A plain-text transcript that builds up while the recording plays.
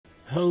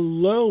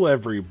Hello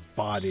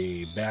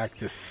everybody, back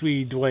to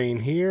Sweet Dwayne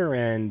here,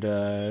 and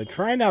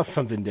trying out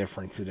something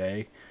different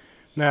today.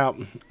 Now,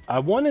 I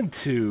wanted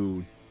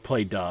to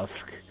play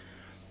Dusk,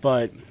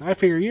 but I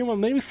figured, you know what,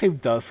 maybe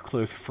save Dusk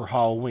closer for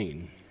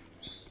Halloween.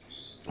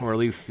 Or at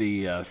least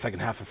the second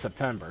half of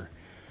September.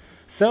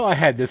 So I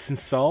had this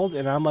installed,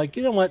 and I'm like,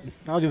 you know what,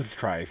 I'll give this a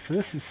try. So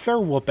this is Sir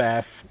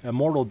WHOOPASS,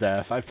 Immortal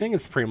Death. I think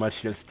it's pretty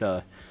much just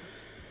a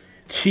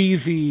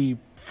cheesy,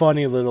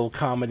 funny little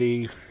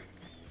comedy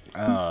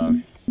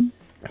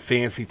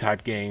fantasy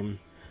type game.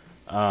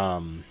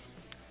 I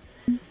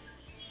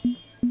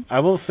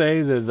will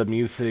say that the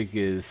music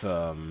is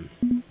well,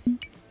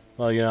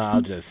 you know, I'll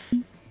just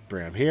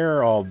bring up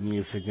here all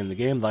music in the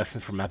game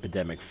licensed from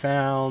Epidemic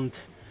Sound.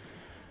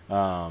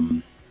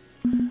 I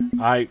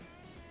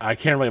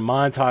can't really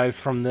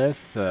monetize from this,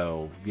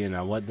 so you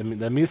know what,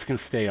 the music can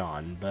stay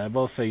on, but I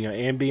will say, you know,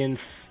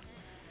 ambience.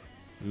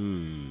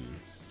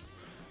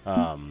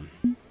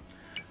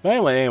 But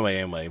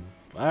anyway,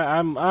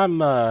 I'm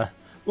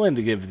willing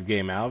to give the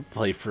game out,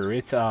 play through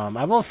it.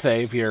 I will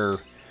say, if you're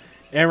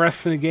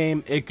interested in the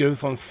game, it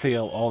goes on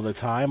sale all the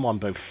time on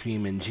both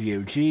Steam and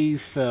GOG,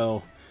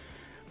 so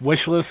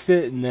wishlist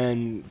it, and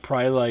then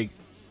probably like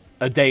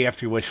a day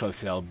after your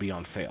wishlist, it'll be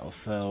on sale.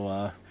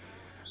 So,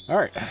 all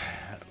right,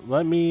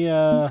 let me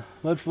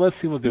let's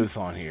see what goes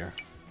on here.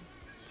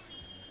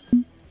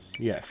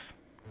 Yes.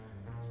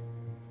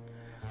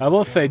 I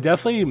will say,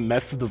 definitely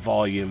mess with the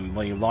volume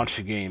when you launch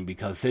the game,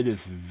 because it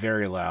is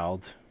very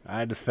loud. I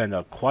had to spend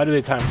quite a bit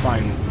of time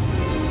finding...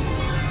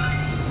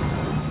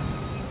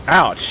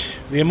 Ouch!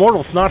 The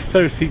Immortal's not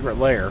so secret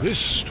lair. This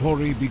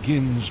story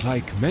begins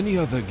like many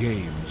other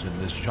games in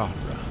this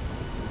genre,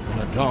 on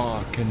a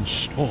dark and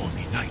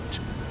stormy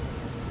night.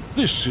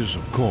 This is,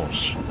 of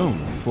course,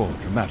 only for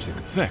dramatic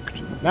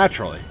effect.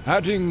 Naturally.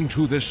 Adding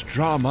to this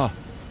drama,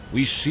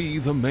 we see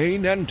the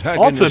main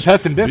antagonist also,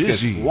 Pest and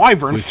Biscuits, busy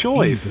Wyvern's with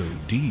choice.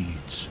 evil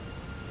deeds.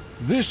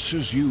 This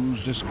is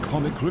used as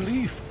comic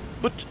relief,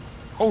 but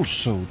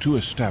also to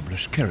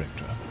establish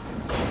character.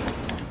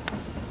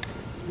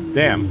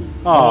 Damn.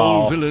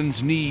 All Oh.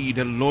 villains need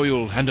a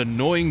loyal and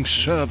annoying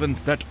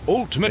servant that There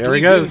ultimately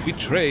he will goes.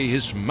 betray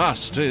his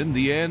master in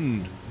the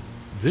end.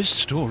 This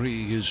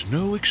story is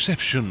no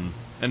exception,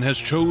 and has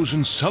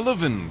chosen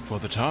Sullivan for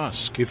the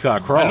task. He's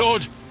got a cross. My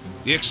lord,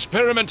 the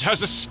experiment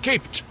has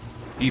escaped.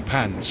 He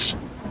pants.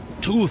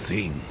 Two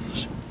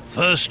things.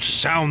 First,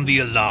 sound the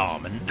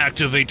alarm and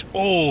activate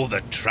all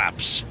the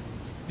traps.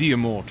 The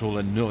Immortal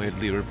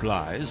annoyedly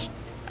replies.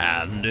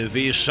 And if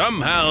he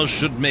somehow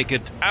should make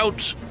it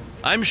out,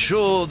 I'm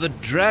sure the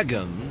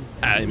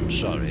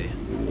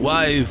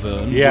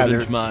Wyvern Yeah,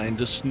 wouldn't mind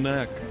a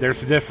snack.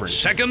 There's a difference.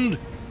 Second,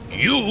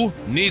 you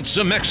need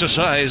some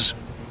exercise.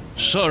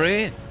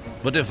 Sorry,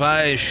 but if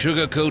I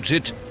sugarcoat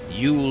it,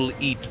 you'll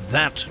eat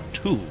that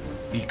too,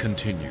 He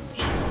continues.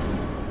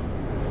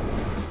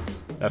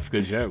 That's a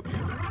good joke.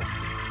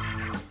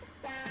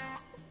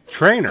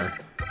 Trainer.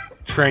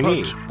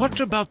 Trainee. But what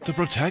about the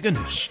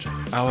protagonist,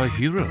 our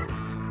hero?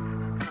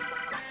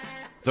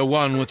 The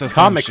one with a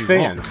Comic fancy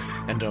walk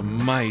Sans. and a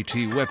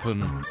mighty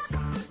weapon.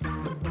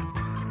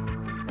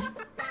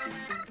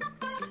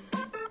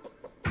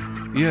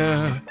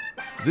 Yeah,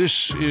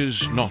 this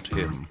is not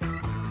him.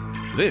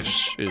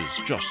 This is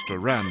just a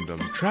random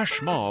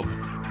trash mob.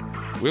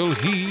 Will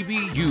he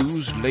be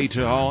used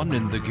later on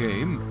in the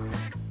game?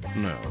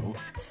 No.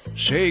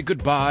 Say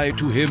goodbye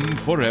to him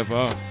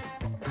forever.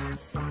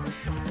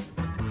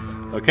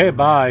 Okay,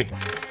 bye.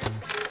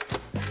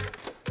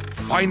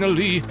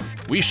 Finally,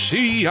 we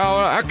see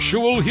our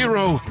actual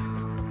hero.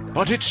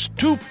 But it's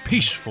too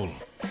peaceful.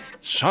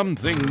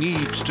 Something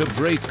needs to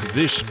break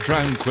this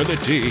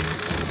tranquility.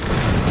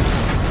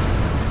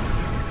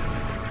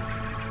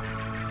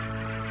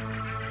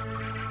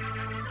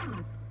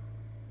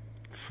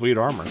 Sweet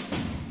armor.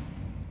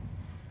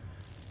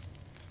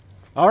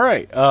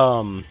 Alright,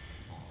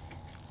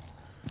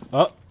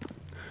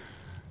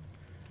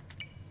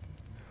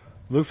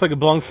 looks like it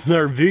belongs to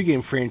another video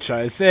game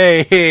franchise.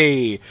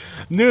 Hey!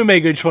 Knew I made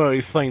a good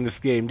choice playing this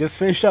game. Just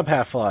finished up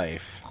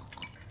Half-Life.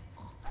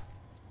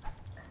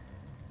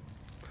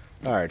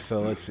 Alright, so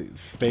let's see.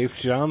 Space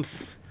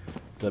jumps.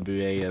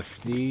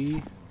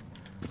 WASD.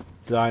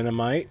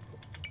 Dynamite.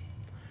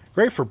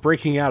 Great for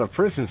breaking out of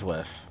prisons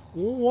with.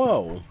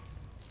 Whoa.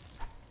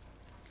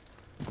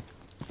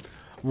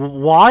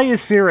 Why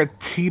is there a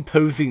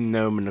T-posing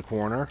gnome in the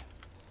corner?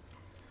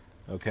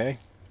 Okay.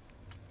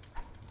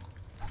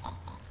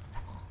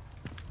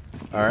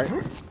 Alright.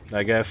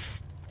 I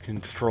guess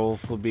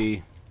controls will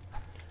be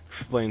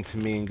explained to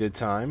me in good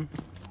time.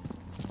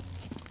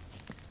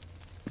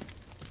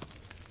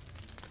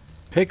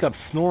 Pick up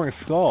Snoring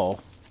Skull.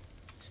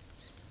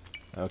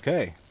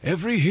 Okay.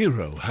 Every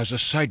hero has a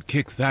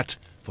sidekick that,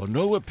 for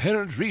no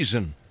apparent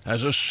reason,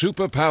 has a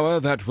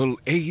superpower that will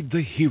aid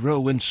the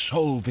hero in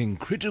solving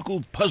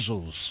critical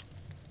puzzles.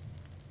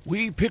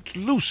 We picked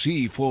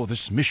Lucy for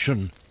this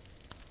mission.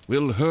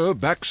 Will her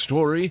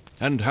backstory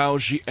and how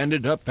she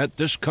ended up at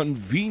this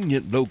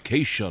convenient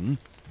location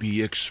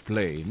be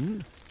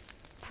explained?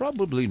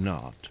 Probably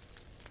not.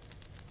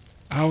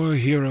 Our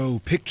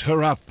hero picked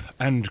her up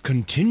and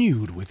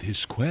continued with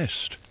his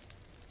quest.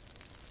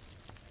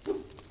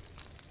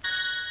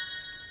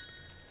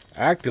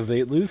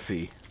 Activate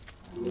Lucy.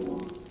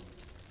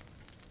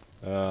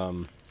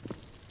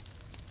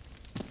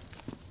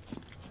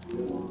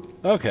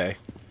 Okay.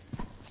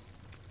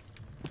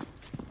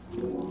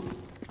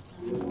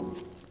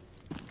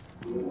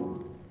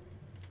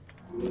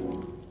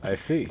 I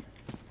see.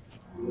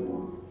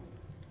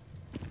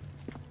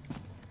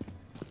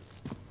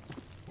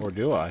 Or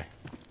do I?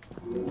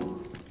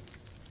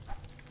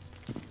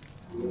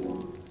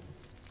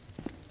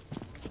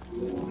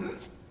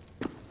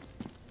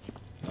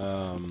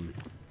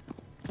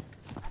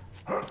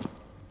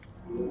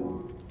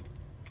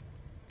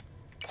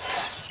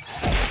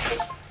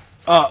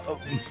 Uh...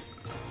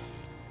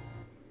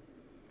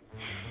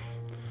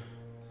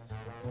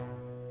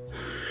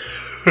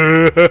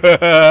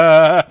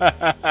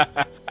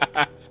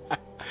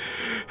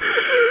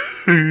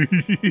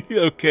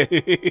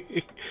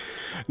 Okay.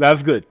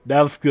 That's good.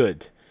 That was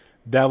good.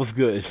 That was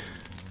good.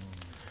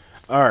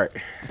 Alright.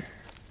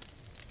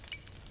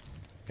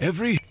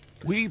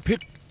 We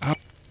picked up.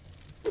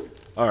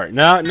 Alright,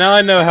 now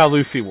I know how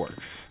Lucy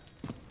works.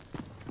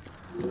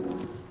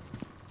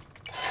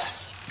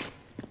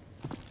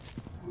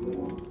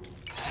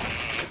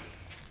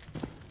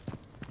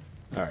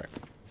 Alright.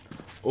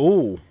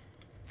 Ooh.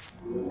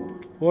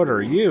 What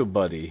are you,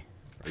 buddy?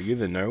 Are you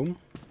the gnome?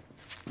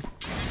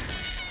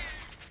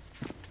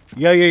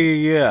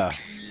 Yeah.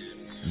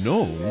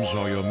 Gnomes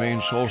are your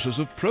main sources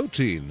of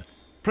protein.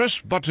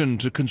 Press button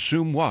to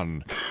consume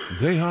one.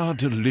 They are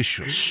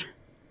delicious.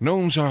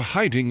 Gnomes are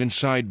hiding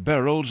inside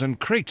barrels and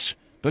crates,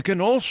 but can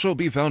also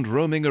be found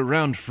roaming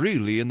around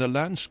freely in the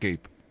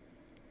landscape.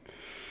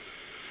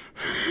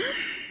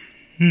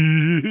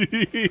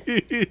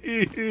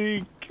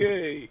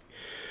 Okay.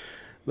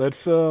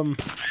 Let's,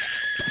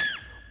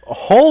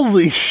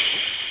 Holy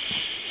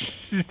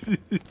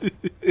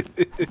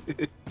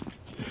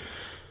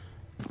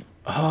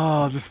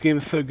Oh, this game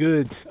is so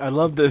good. I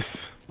love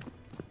this.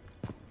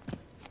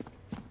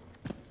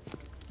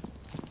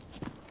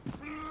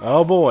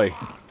 Oh boy.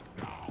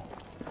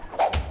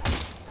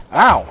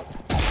 Ow!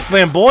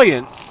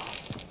 Flamboyant!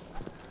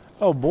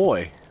 Oh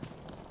boy.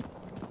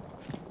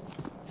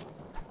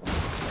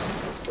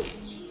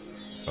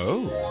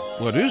 Oh,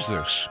 what is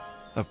this?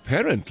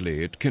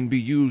 Apparently it can be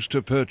used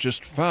to purchase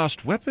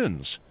fast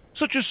weapons,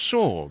 such as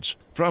swords,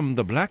 from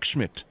the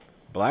blacksmith.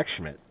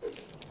 Blacksmith.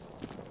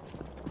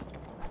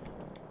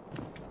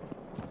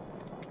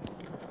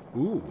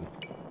 Ooh.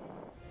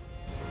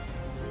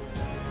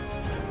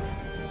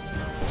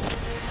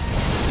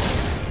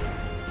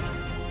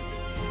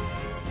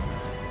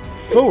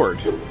 Sword.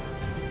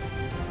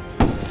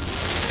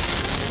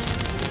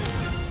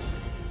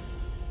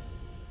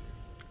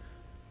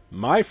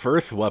 My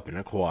first weapon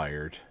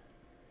acquired.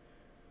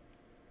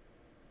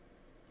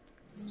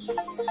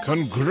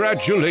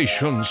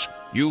 Congratulations!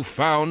 You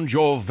found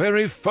your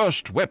very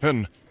first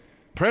weapon.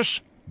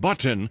 Press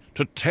button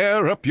to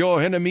tear up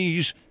your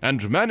enemies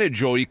and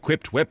manage your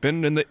equipped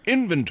weapon in the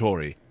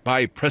inventory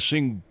by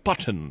pressing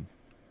button.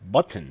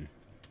 Button.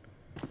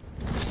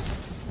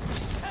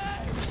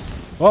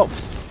 Whoa.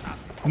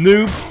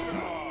 Noob.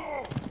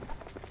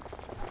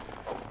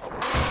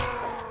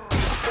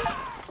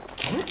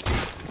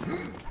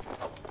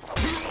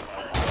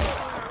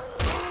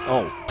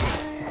 Oh.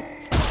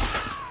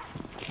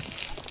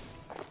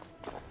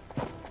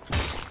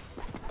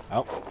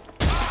 Oh.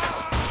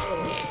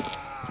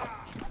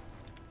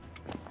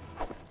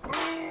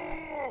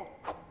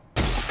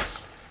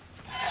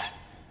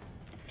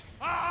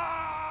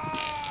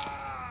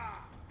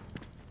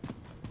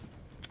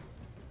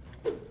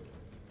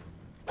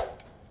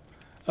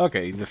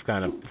 Okay, you just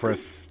kind of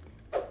press...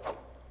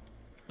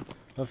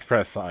 Let's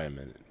press I a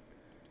minute.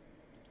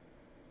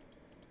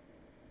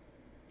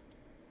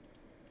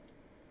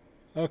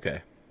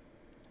 Okay.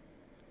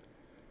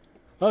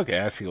 Okay,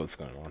 I see what's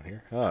going on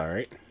here.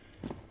 Alright.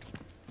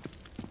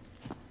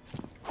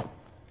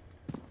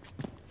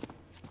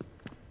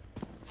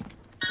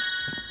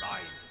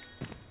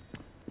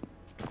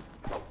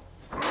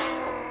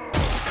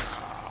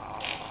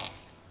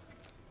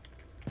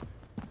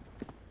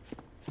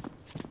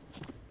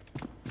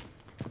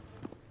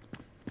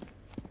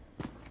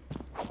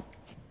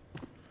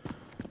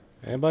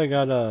 Anybody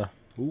got a...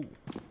 Ooh.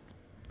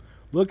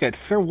 Look at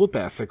Sir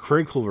WHOOPASS, a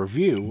critical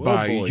review.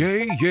 By oh boy.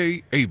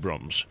 Yay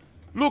Abrams.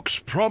 Looks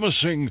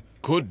promising.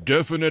 Could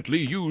definitely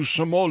use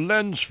some more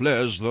lens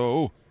flares,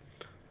 though.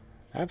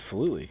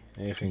 Absolutely.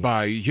 Anything...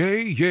 By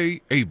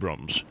Yay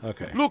Abrams.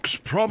 Okay. Looks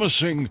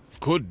promising.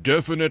 Could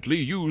definitely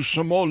use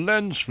some more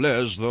lens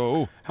flares,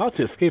 though. How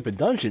to escape a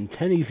dungeon,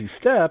 10 easy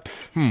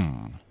steps.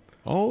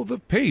 All the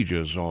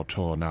pages are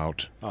torn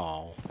out.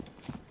 Oh.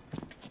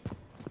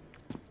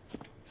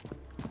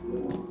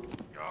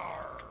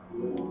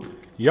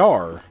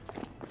 Yar.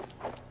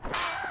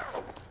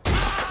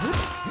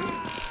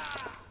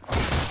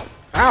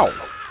 Ow!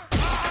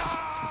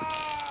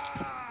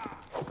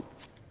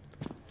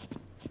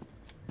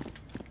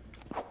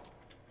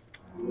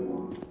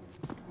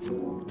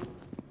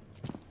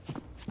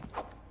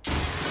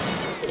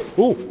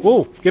 Ooh,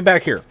 ooh, get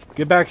back here.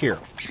 Get back here.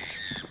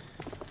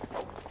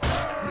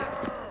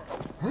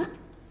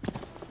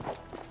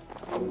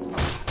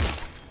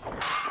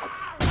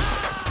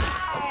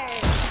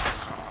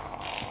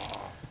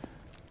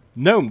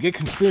 Gnome, get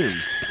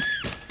consumed.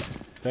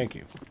 Thank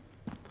you.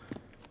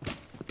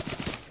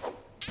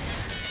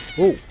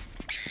 Ooh.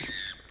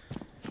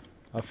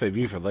 I'll save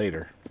you for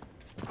later.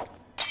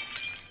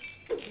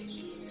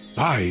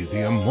 By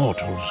the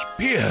Immortal's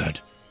beard!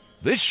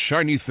 This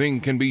shiny thing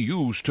can be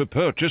used to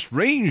purchase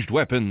ranged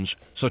weapons,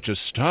 such as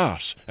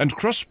staffs and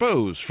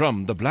crossbows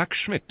from the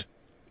blacksmith.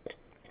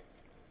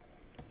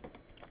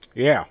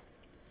 Yeah.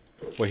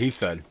 What he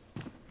said.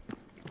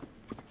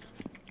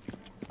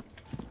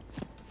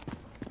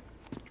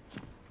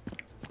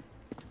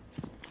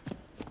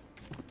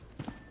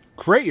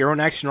 Create your own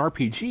action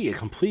RPG, a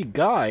complete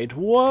guide.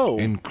 Whoa.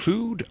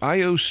 Include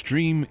IO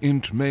stream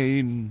int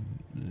main.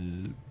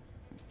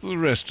 The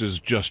rest is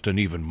just an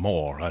even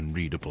more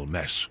unreadable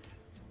mess.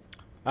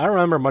 I don't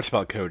remember much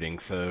about coding,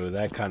 so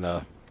that kind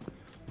of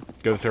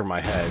goes through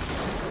my head,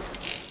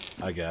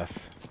 I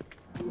guess.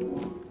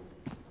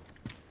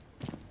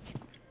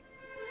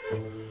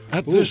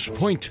 At this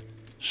point,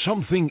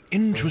 something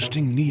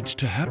interesting needs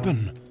to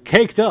happen.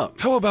 Caked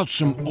up. How about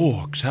some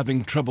orcs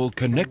having trouble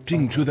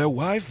connecting to their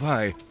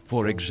Wi-Fi,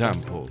 for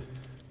example?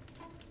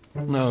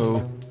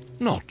 No,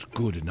 not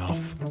good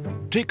enough.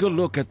 Take a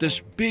look at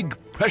this big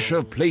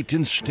pressure plate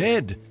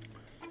instead.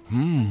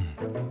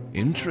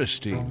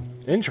 Interesting.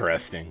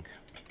 Interesting.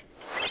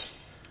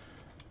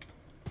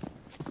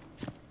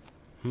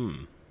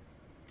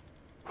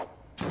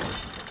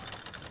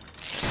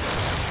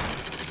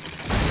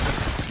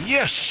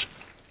 Yes!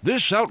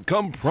 This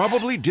outcome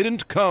probably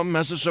didn't come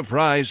as a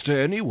surprise to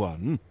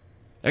anyone.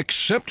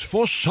 Except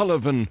for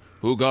Sullivan,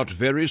 who got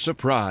very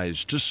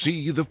surprised to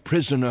see the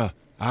prisoner,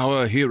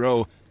 our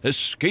hero,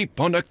 escape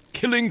on a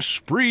killing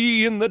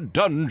spree in the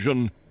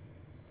dungeon.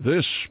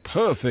 This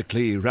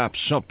perfectly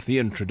wraps up the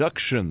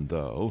introduction,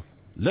 though.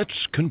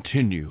 Let's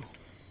continue.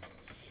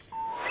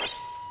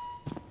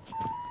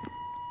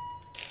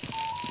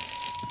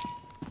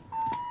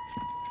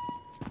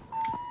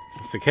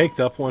 Is the caked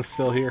up one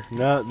still here?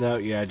 No, no,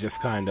 yeah,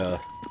 just kind of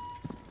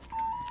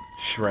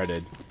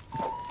shredded.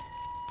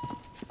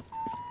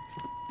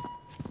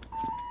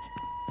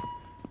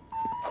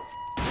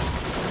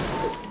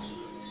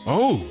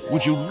 Oh,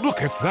 would you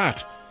look at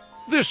that?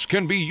 This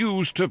can be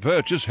used to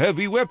purchase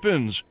heavy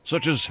weapons,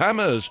 such as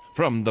hammers,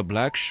 from the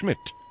blacksmith.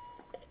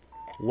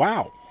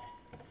 Wow.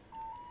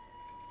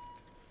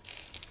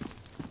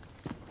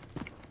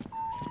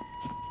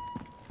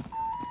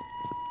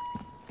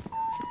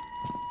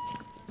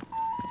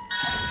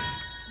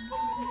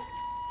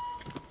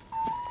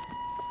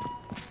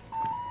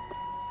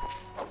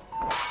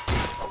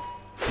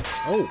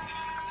 Oh.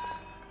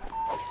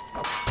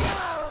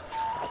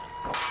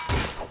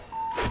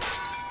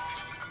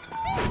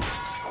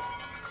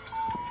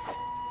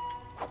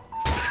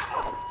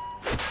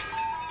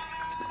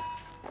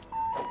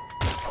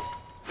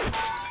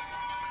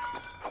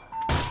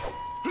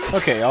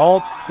 Okay,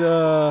 Alt,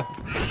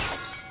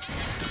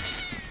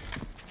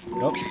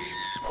 Oh.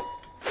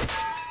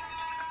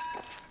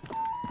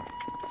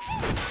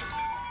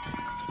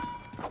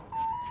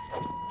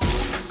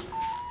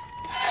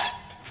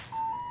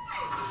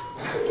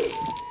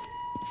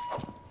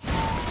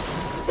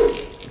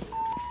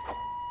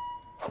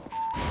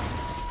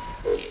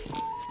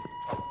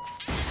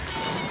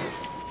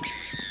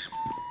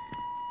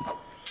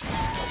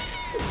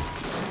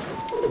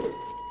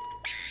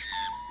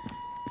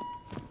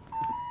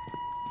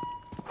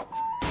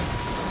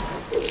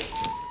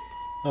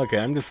 Okay,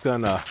 I'm just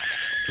gonna...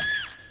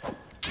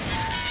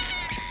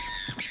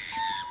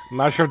 I'm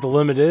not sure what the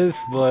limit is,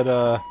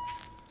 but,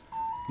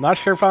 not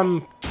sure if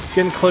I'm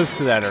getting close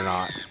to that or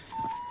not.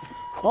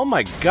 Oh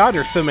my god,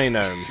 there's so many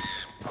gnomes.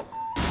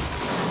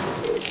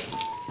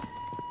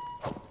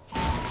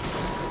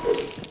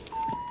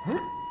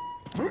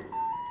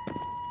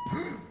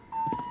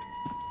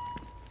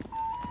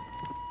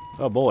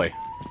 Oh boy.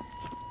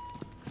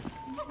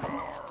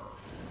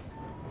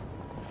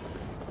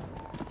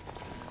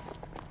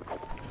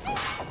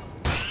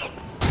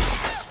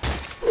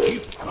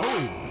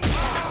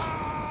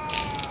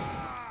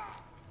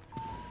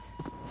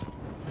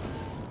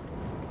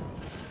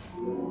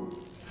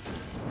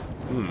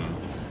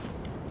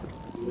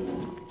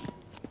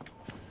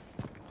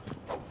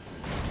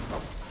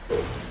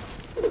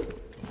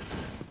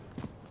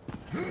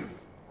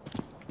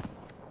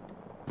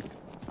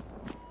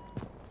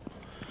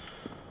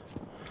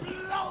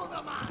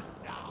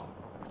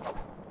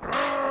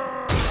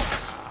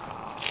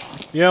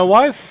 You know,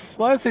 why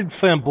is it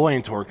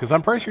flamboyant or? Because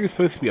I'm pretty sure you're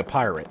supposed to be a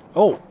pirate.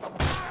 Oh.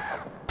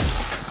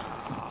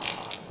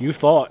 You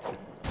thought.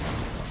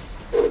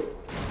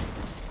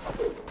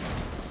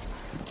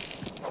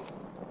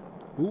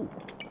 Ooh.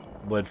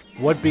 But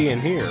what be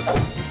in here?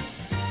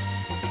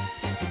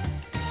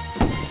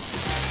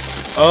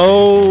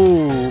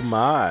 Oh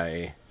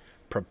my.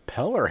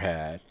 Propeller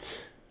hat.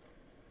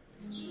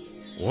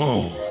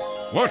 Whoa,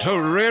 what a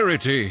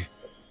rarity!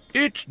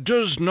 It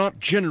does not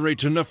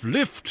generate enough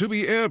lift to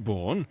be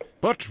airborne,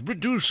 but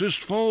reduces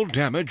fall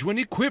damage when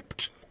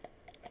equipped.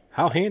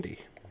 How handy.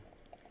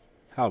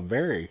 How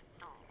very,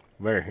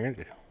 very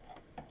handy.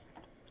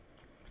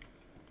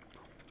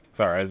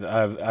 Sorry,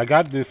 I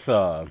got this,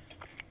 got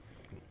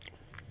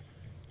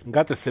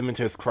the Cinnamon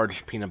Toast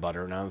Crunch peanut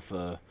butter, and I was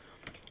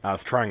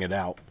trying it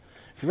out.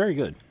 It's very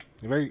good.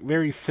 Very,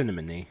 very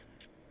cinnamony.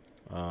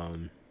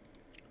 Oh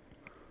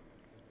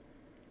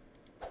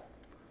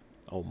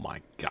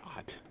my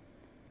god.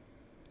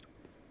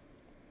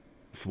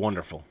 It's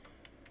wonderful.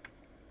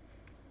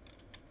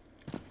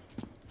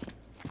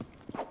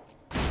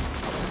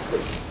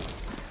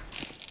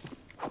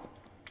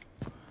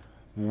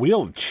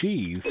 Wheel of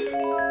cheese?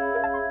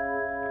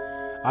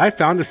 I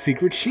found a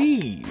secret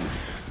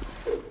cheese.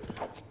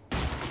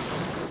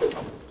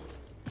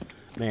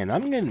 Man,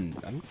 I'm getting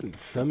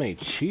so many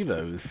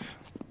Chivos.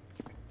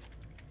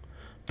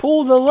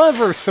 Pull the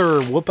lever,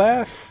 sir,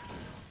 whoop-ass.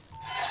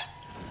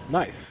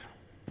 Nice.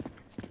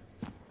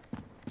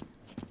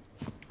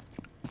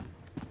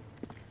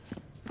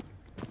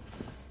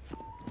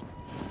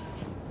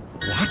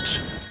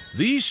 What?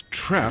 These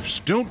traps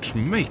don't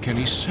make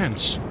any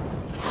sense.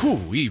 Who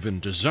even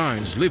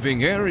designs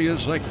living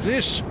areas like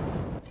this?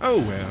 Oh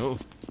well.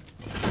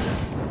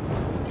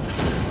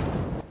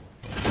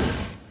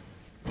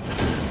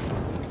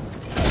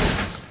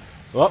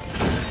 Well,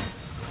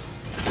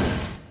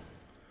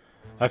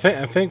 I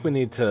think we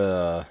need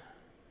to.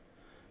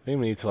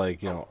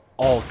 Like, you know,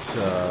 alt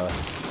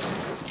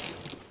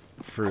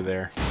through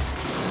there.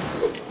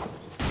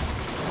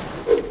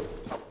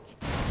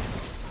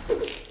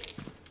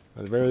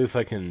 At the very least,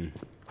 I can.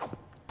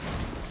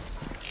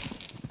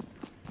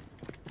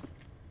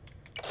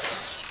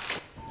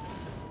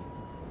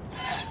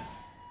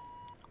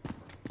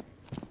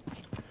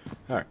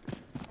 All right.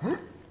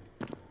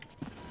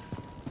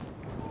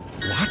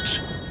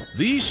 What?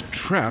 These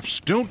traps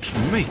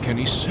don't make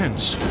any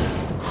sense.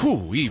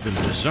 Who even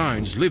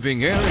designs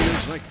living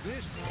areas like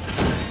this?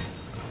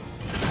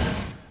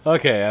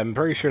 Okay, I'm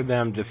pretty sure that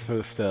I'm just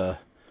supposed to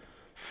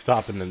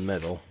stop in the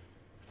middle.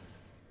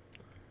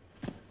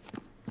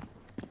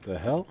 The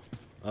hell?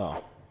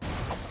 Oh.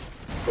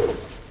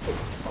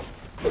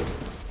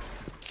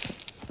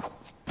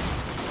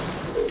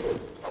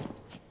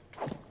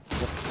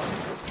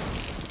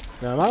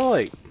 Now, am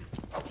I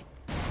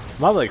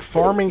like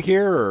farming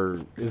here,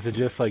 or is it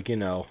just like, you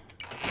know?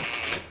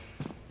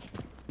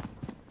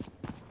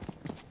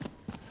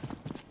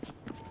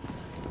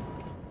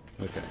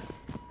 Okay,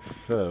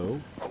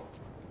 so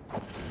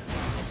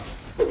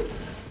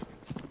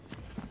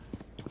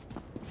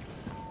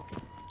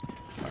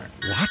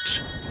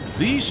What?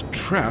 These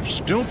traps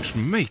don't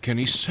make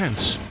any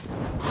sense.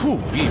 Who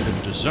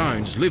even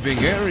designs living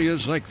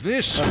areas like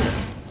this? Okay.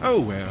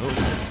 Oh well.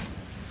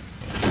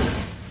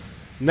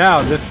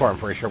 Now this part I'm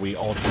pretty sure we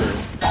ult through.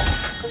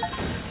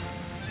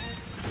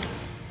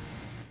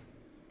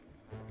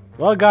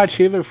 Well, got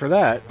achievement for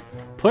that.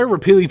 Player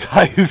repeatedly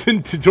dies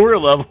in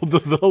tutorial level.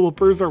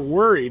 Developers are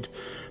worried.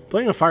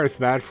 Playing a fire is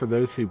bad for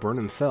those who burn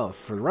themselves.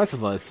 For the rest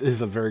of us, it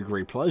is a very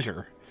great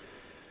pleasure.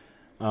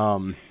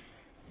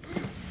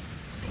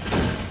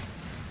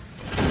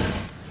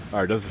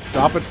 Alright, does it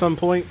stop at some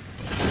point?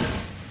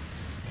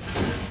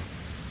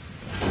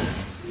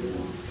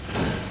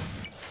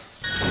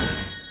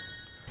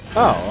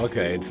 Oh,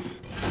 okay,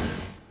 it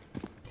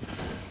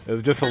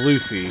was just a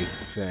Lucy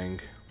thing.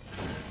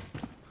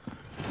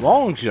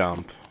 Long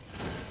jump.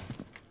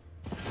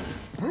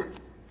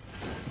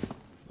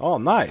 Oh,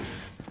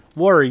 nice.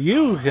 What are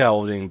you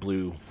holding,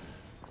 Blue?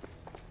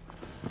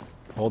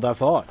 Hold that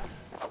thought.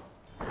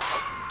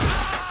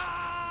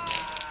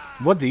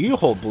 What do you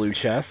hold, Blue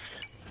Chest?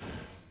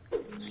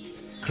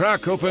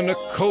 Crack open a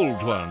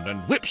cold one and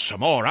whip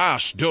some more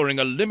ass during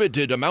a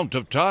limited amount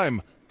of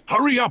time.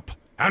 Hurry up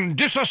and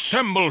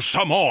disassemble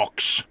some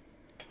orcs.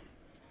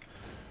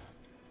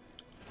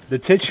 The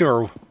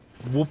titular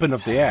whooping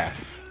up the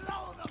ass.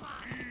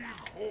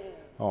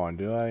 Hold on,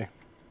 do I?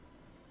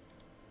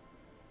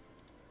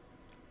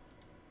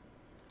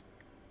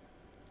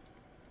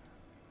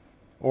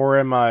 Or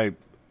am I?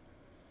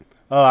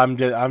 Oh, I'm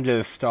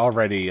just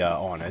already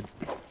on it.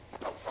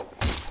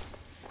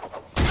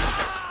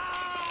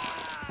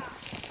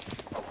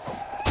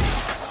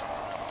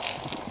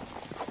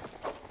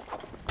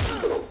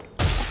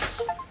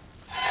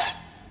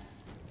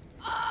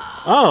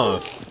 Oh.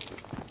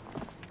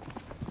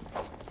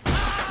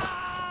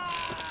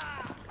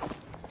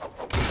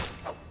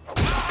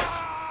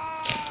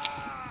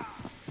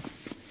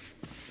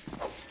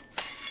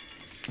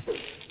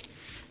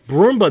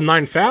 Broomba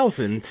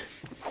 9000.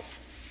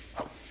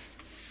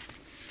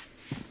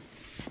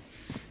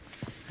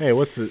 Hey,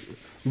 what's the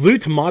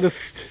loot?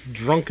 Modest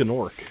drunken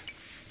orc.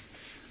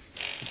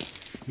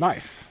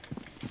 Nice.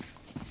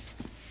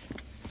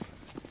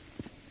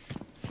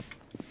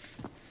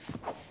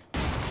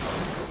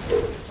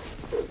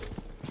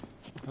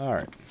 All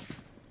right.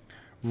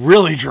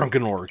 Really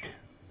drunken orc.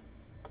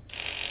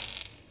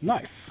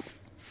 Nice.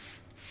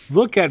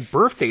 Look at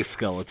birthday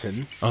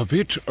skeleton. A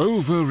bit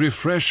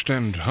over-refreshed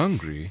and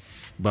hungry,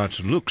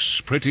 but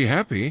looks pretty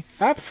happy.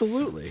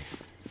 Absolutely.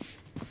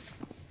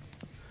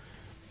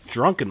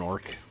 Drunken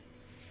orc.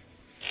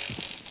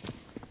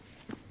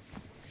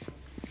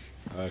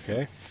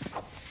 Okay.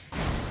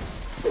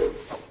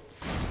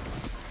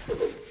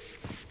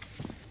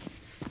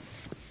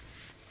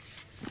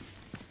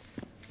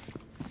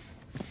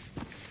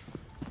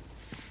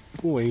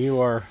 Ooh, and you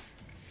are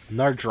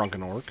not a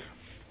drunken orc.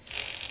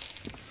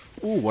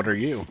 Ooh, what are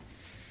you?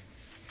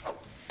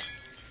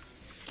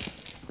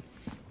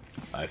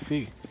 I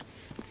see.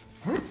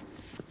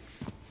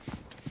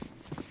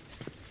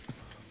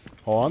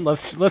 Hold on,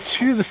 let's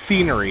choose the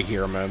scenery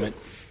here a moment.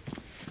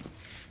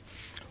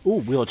 Ooh,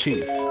 wheel of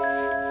cheese.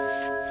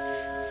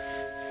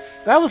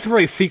 That was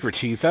really secret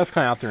cheese. That's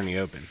kind of out there in the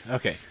open.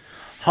 Okay.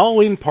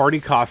 Halloween party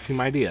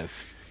costume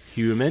ideas.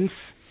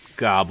 Humans,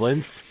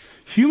 goblins,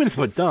 humans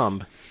but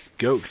dumb,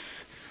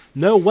 ghosts.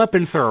 No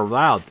weapons are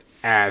allowed,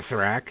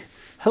 Azrak.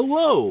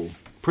 Hello!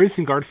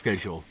 Prison guard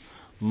schedule.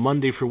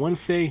 Monday for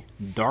Wednesday,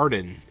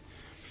 Darden.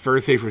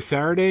 Thursday for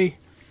Saturday,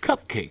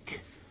 Cupcake.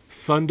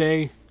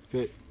 Sunday,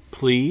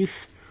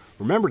 please.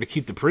 Remember to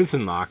keep the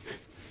prison locked.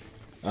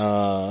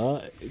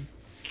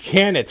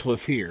 Cannet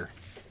was here.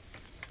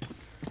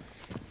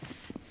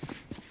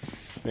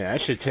 Yeah, I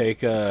should take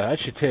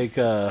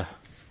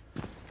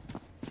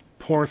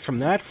points from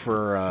that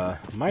for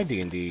my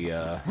D&D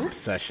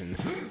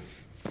sessions.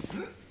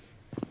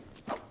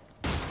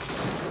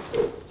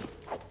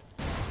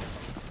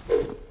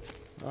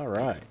 All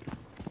right.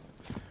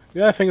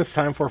 Yeah, I think it's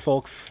time for,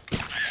 folks.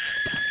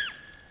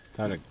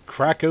 Time to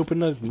crack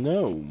open a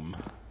gnome.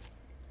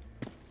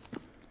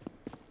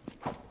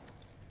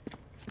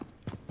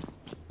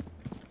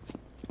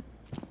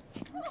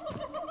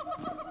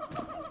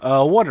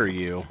 What are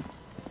you?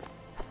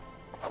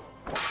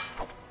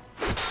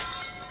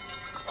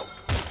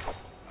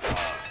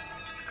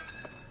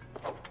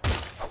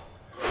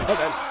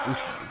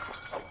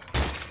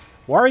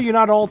 Why are you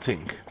not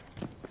ulting?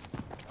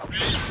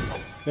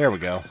 There we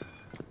go.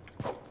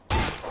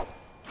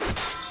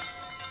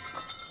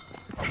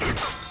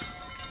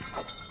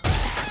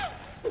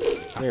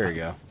 There we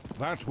go.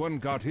 That one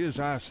got his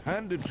ass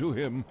handed to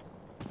him.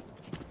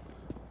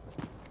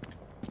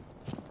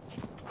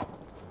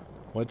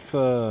 What's,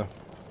 hold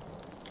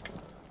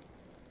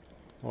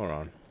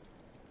on.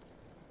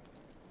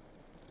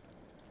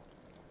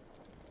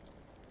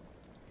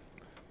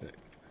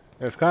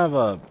 There's kind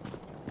of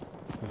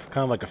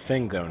like a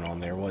thing going on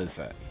there. What is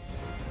that?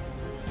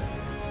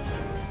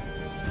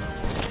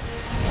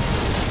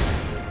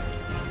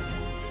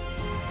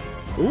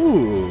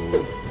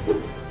 Ooh.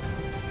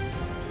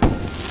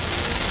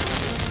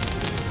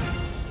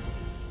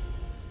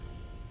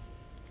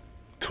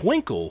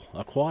 Twinkle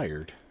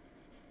acquired.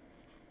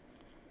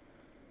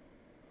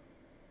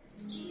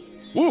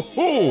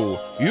 Woohoo!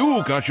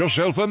 You got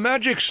yourself a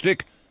magic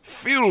stick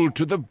filled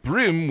to the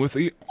brim with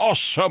the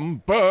awesome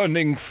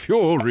burning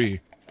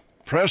fury.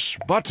 Press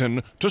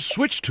button to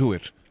switch to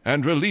it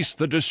and release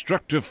the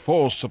destructive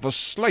force of a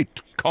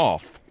slight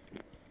cough.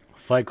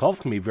 Slight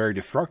coughs can be very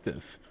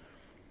destructive.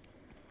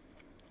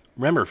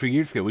 Remember, a few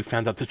years ago, we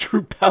found out the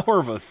true power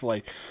of a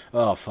slight...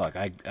 Oh, fuck.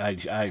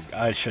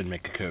 I shouldn't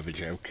make a COVID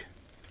joke.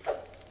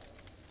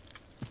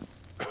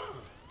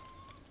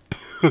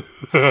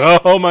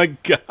 Oh, my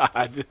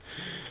God.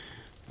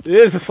 It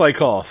is a slight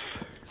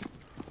cough.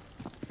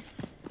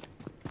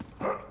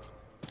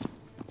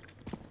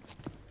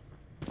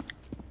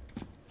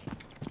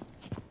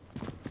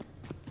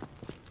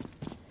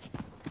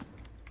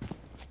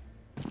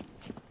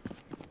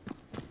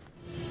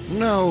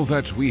 Now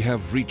that we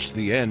have reached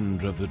the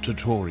end of the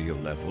tutorial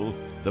level,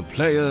 the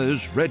player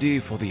is ready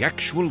for the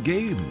actual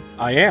game.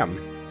 I am.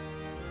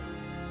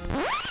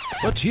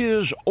 But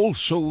here's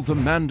also the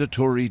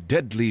mandatory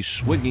deadly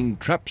swinging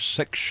trap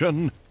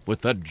section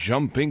with the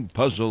jumping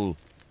puzzle,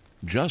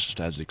 just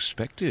as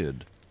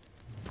expected.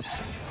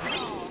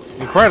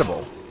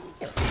 Incredible.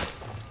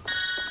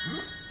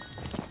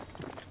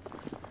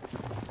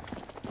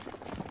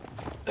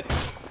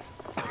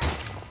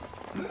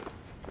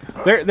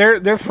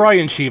 There's probably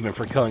an achievement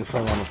for killing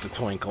someone with the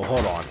twinkle.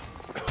 Hold on.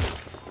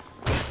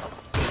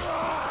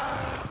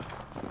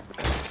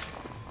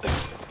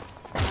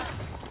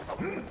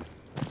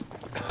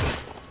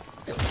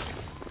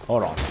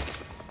 Hold on.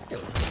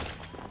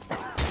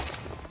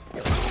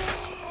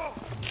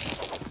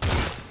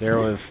 There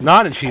was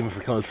not an achievement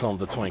for killing someone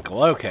with the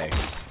twinkle. Okay.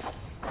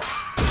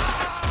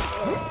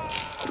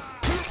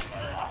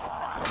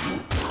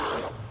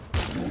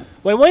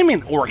 Wait, what do you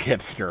mean orc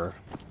hipster?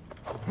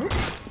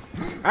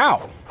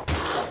 Ow.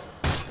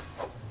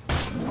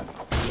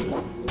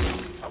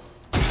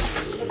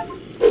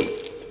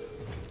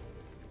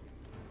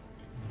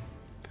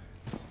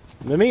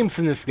 The memes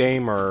in this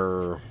game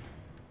are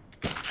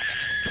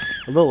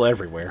a little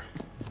everywhere.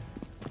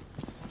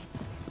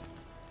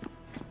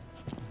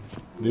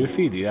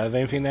 Lucy, do you have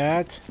anything to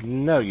add?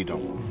 No, you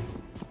don't.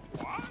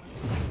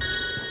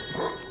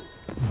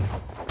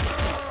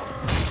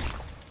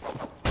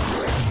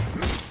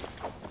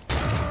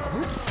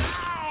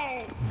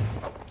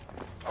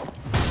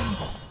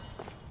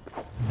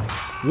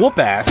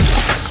 WHOOPASS?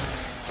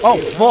 Oh,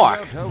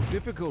 fuck! How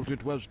difficult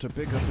it was to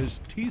pick up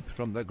his teeth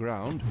from the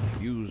ground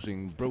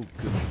using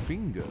broken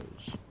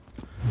fingers.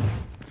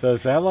 So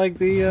is that like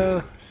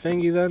the,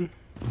 thingy then?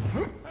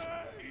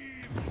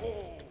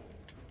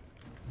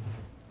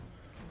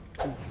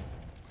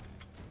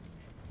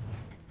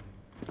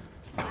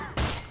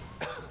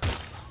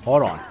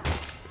 Hold on.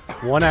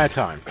 One at a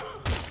time.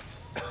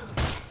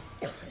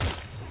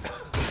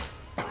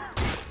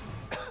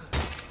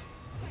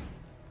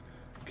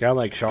 Can I,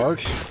 like,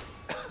 charge?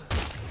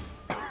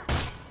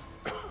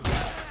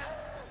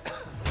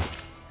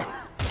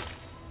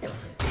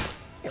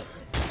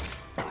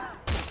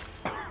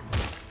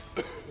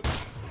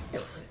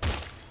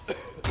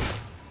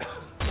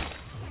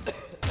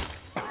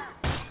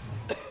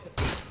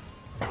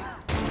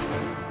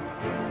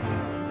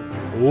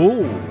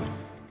 Ooh.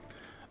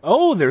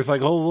 Oh, there's like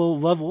a whole little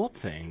level up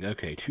thing.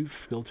 Okay, choose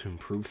skill to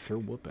improve Sir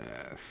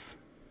WHOOPASS.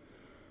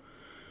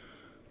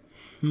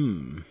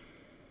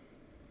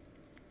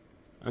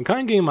 I'm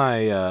kind of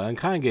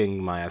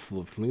getting my ass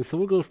whooped for me, so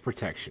we'll go with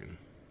protection.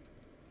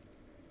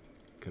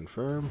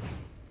 Confirm.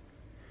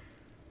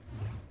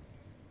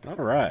 All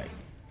right.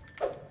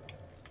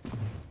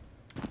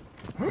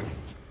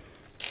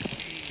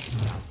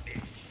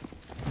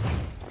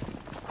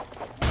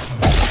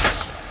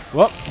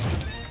 Whoop.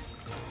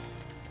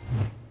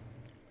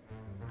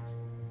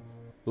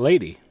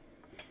 Lady.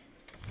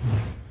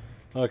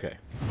 Okay.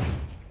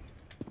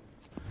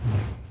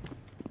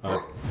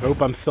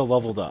 Hope I'm still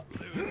leveled up.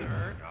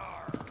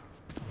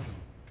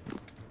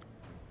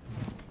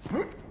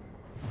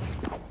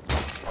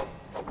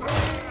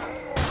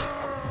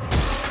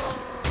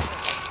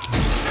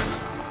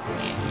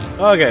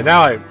 Okay,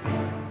 now I...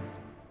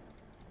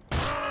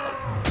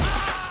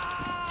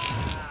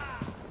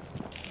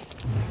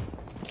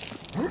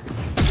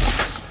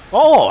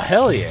 Oh,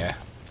 hell yeah.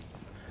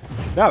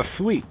 That was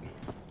sweet.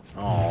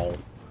 Oh.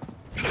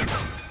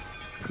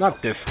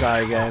 Not this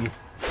guy again.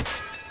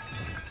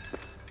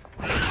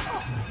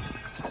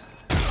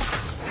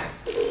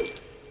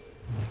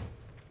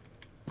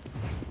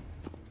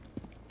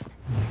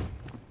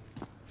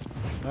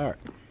 Alright.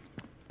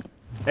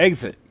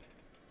 Exit.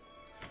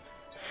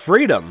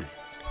 Freedom.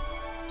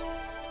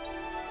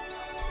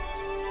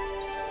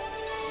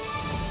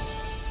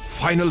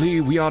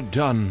 Finally, we are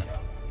done.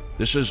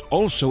 This is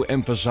also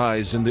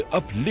emphasized in the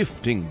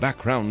uplifting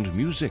background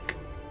music.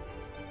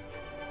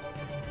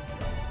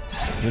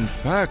 In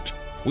fact,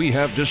 we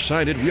have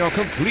decided we are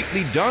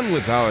completely done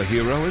with our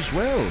hero as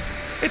well.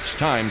 It's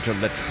time to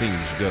let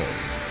things go.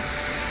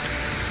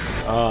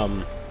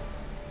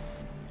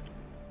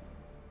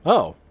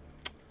 Oh.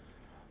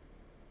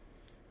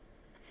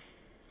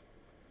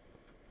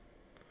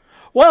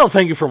 Well,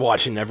 thank you for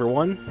watching,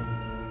 everyone.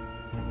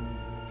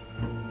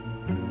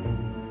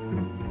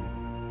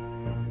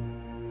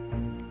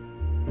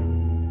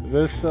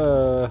 This,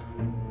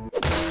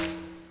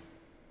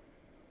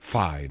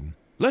 Fine.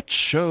 Let's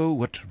show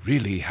what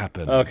really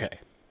happened. Okay.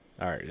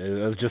 Alright,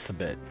 it was just a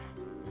bit.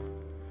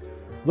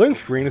 Loading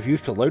screen is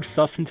used to load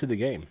stuff into the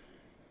game.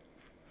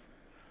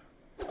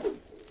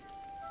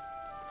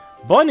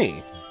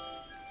 Bunny!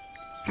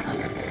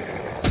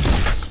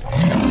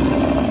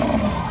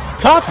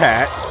 Top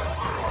hat!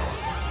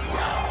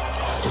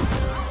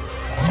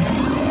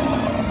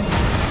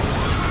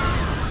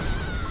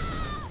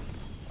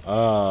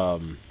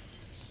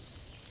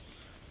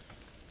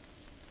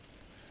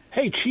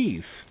 Hey,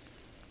 cheese.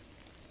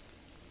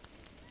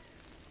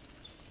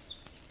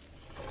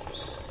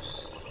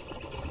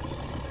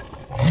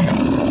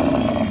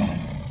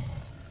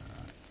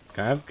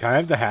 Can I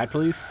have the hat,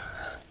 please?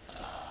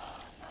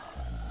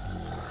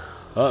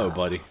 Uh-oh,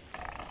 buddy.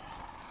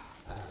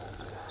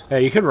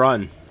 Hey, you can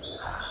run.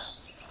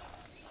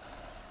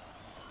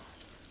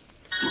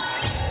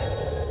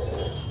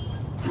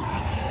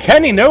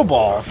 Kenny No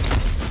Balls.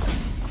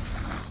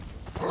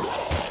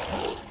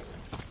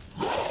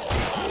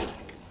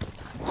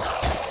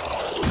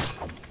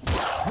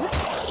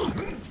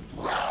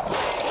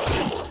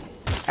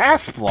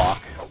 Ass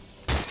block.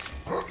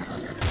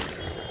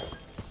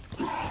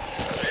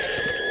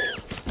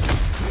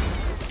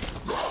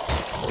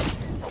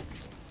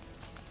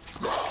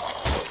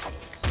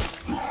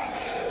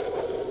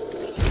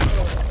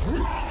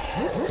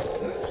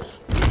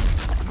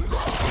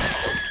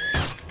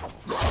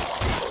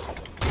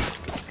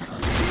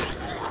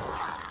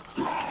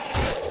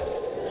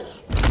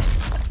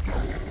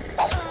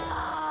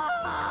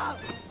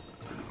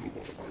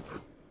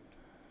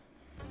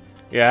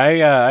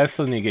 Yeah, I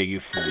still need to get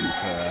used to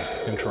these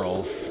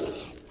controls.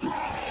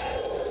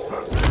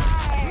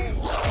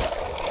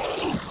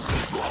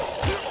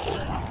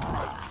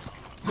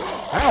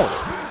 Ow!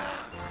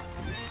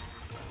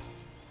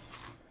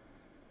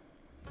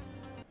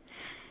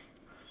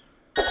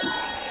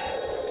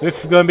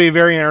 This is going to be a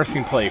very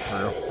interesting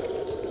playthrough.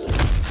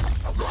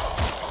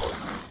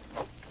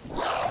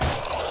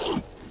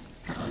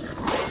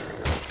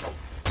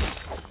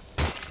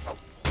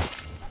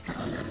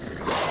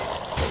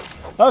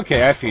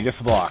 Okay, I see,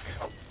 just a block.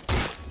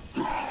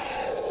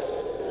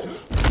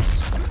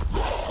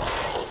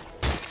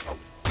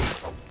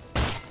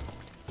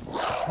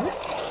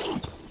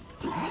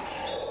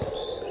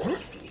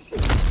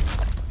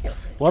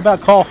 What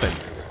about coughing?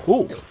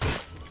 Ooh.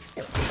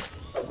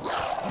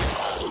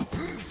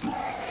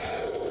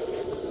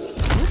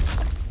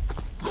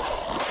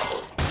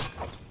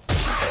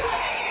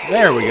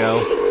 There we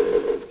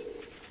go.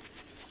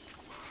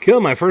 Kill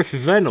my first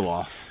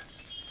Vendaloff.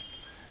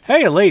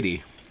 Hey, a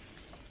lady.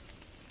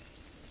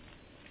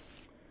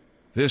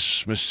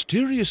 This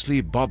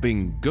mysteriously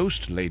bobbing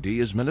ghost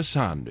lady is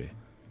Melisande,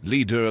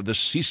 leader of the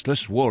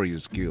Ceaseless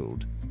Warriors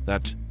Guild,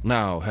 that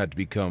now had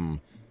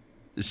become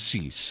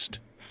ceased.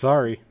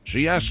 Sorry.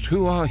 She asked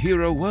who our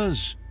hero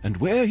was and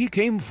where he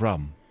came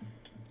from.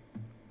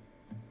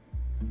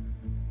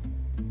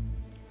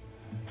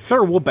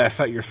 Sir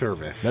WHOOPASS at your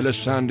service.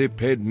 Melisande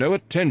paid no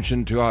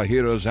attention to our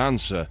hero's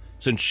answer,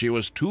 since she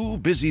was too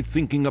busy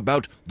thinking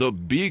about the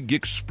big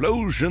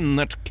explosion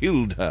that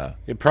killed her.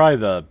 Yeah, probably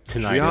the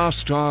tinnitus. She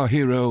asked our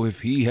hero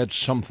if he had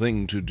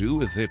something to do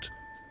with it.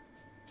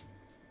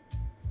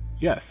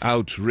 Yes.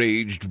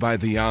 Outraged by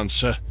the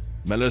answer,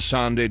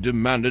 Melisande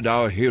demanded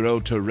our hero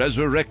to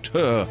resurrect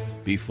her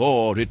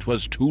before it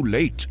was too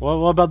late.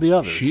 Well, what about the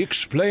others? She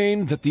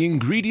explained that the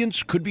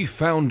ingredients could be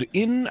found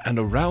in and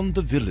around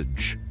the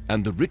village,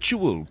 and the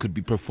ritual could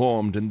be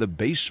performed in the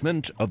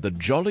basement of the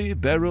Jolly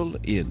Barrel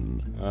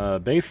Inn.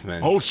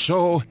 Basement?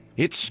 Also,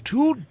 it's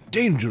too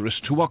dangerous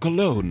to walk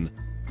alone.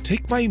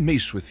 Take my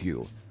mace with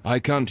you. I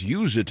can't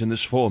use it in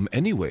this form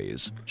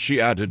anyways, she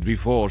added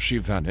before she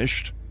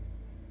vanished.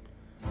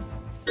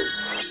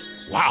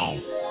 Wow!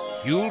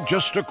 You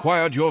just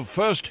acquired your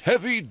first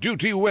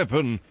heavy-duty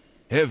weapon.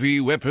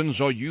 Heavy weapons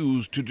are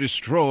used to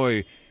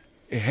destroy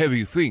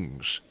heavy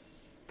things.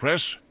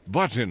 Press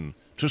button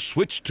to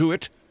switch to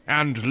it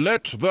and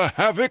let the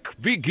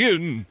havoc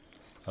begin.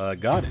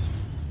 Got it.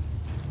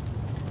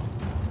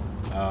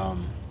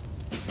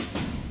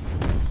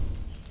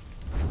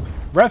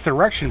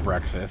 Resurrection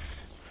breakfast.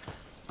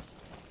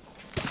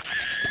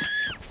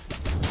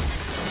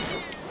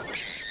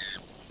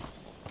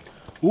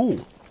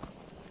 Ooh.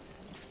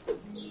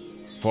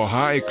 For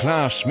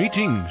high-class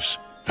meetings,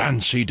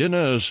 fancy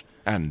dinners,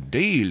 and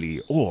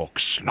daily orc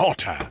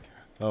slaughter.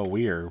 Oh,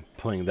 we are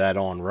putting that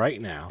on right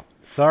now.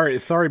 Sorry,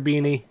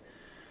 Beanie.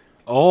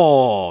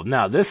 Oh,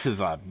 now this is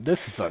a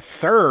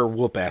Sir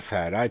WHOOPASS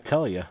hat, I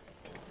tell you.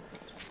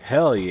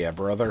 Hell yeah,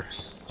 brother.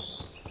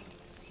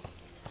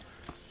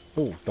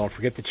 Oh, don't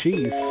forget the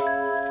cheese.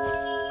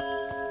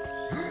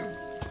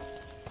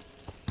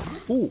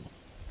 Ooh.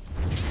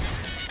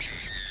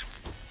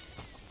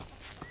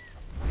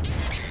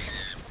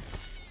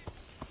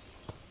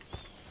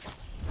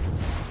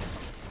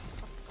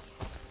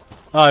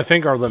 I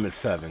think our limit's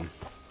 7.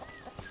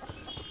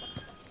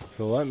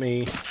 So let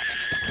me...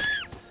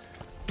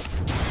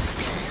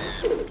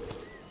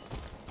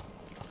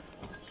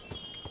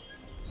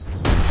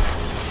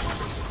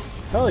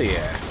 Hell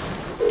yeah.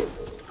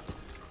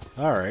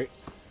 Alright.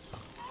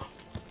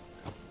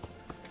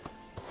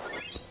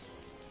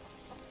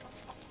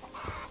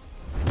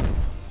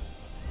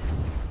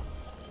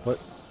 What?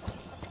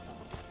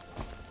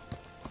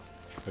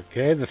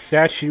 Okay, the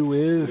statue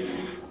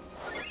is...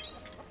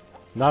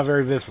 not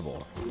very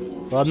visible.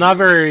 Well, not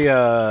very,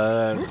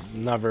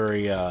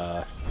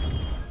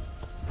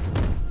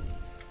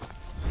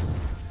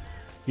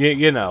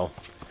 you know,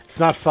 it's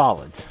not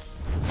solid.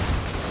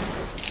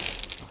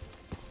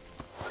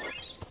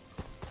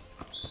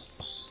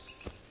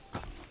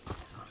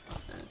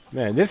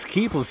 Man, this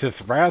keep was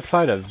just right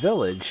outside a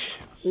village.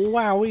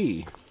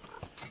 Wowee.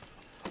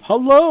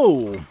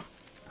 Hello!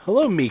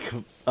 Hello, meek,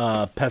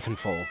 peasant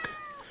folk.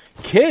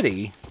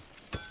 Kitty?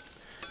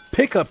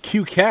 Pick up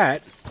cute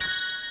cat.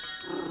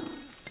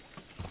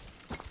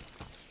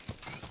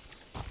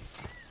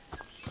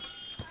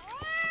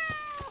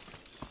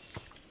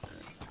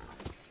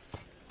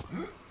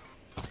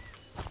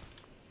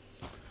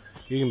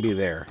 You can be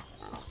there.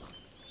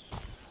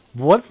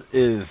 What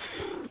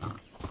is...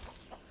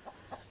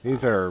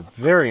 These are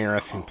very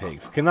interesting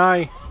pigs. Can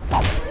I...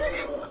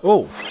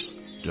 Oh!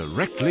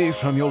 Directly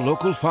from your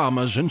local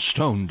farmers in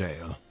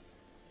Stonedale.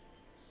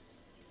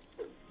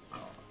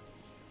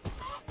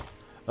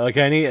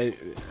 Okay, I need...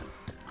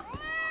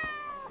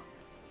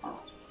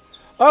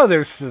 Oh,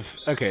 there's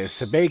this... Okay,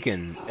 so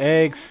bacon,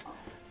 eggs,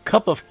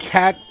 cup of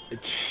cat...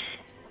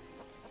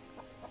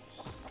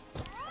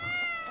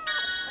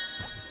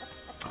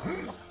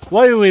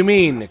 What do we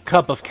mean,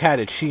 cup of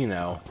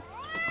cappuccino?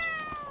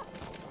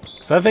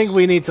 So I think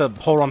we need to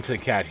hold on to the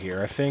cat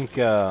here. I think,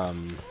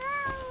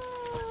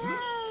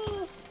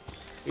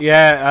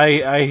 yeah,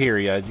 I hear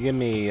ya. Give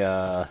me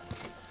a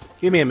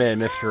minute,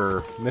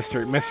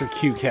 Mr.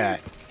 Cute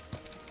Cat.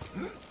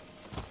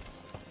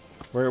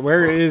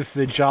 Where is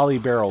the Jolly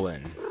Barrel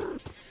Inn?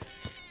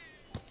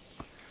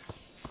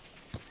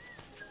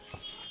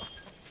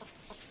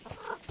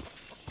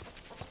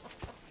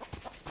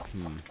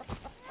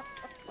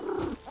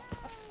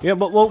 Yeah,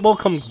 but we'll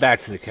come back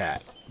to the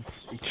cat.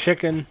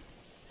 Chicken.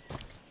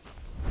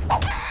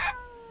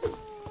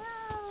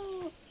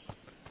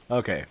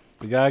 Okay,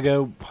 we gotta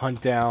go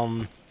hunt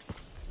down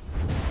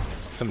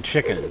some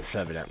chickens,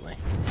 evidently.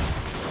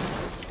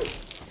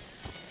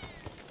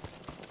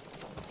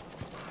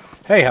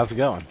 Hey, how's it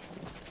going?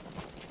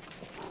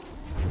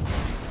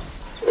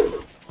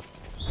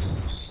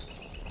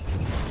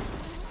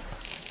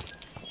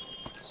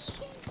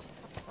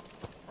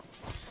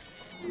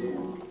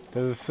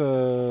 There's,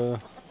 we'll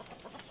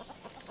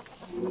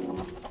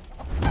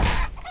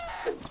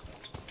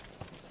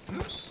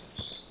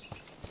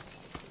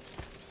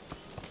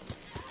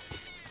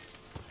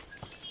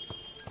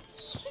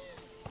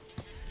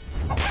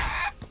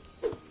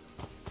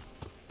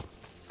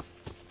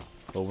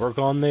work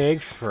on the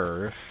eggs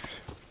first.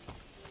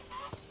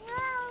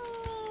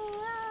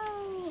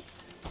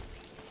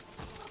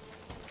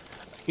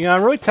 You know,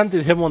 I'm really tempted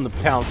to hit one of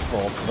the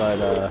townsfolk, but,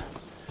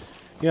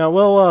 you know,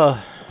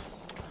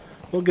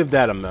 we'll give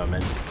that a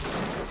moment.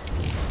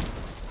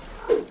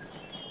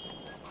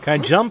 Can I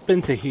jump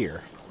into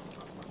here?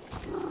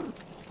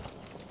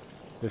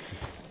 This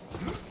is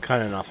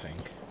kind of nothing.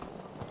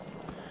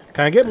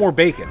 Can I get more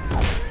bacon?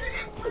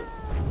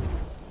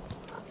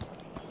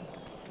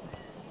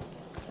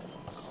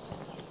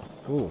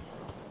 Ooh.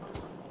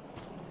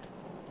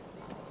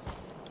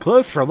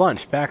 Closed for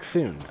lunch. Back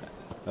soon.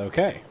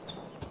 Okay.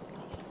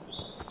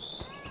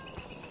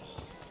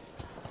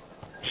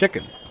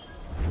 Chicken.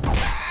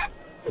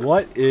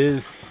 What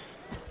is...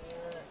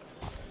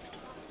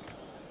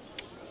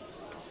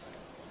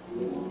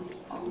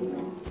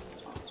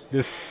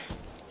 this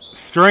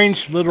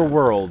strange little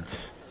world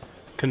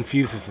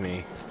confuses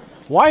me.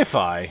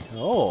 Wi-Fi.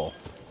 Oh.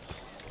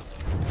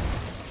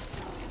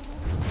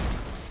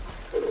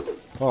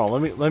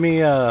 Hold on, let me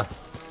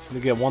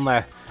get one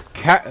last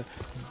cat.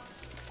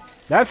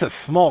 That's a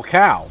small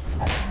cow.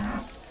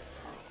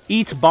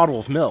 Eat a bottle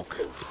of milk.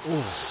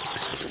 Ooh.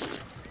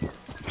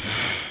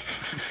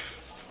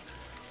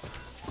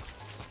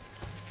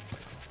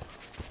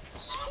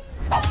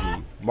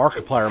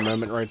 Markiplier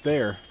moment right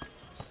there.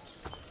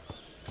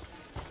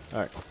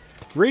 Alright.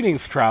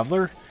 Greetings,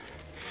 traveler.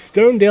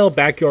 Stonedale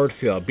Backyard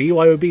Sale.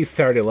 BYOB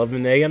Saturday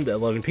 11 a.m. to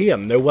 11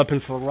 p.m. No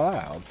weapons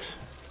allowed.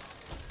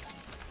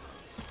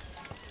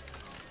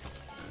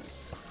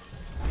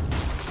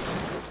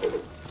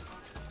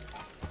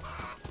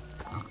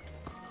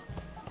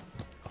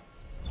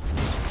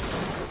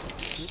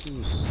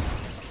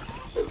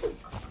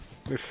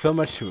 There's so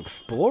much to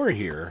explore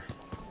here.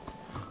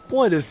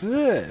 What is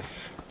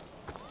this?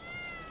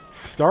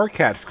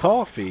 Starcat's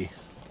coffee.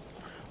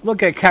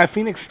 Look at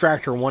Caffeine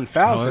Extractor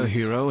 1000. Our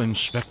hero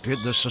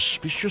inspected the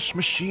suspicious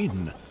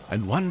machine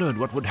and wondered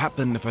what would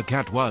happen if a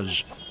cat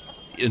was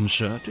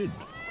inserted.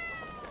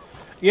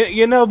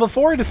 You know,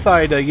 before I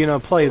decide to, you know,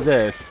 play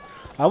this,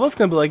 I was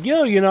gonna be like,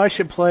 yo, you know, I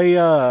should play,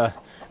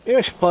 maybe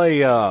I should play,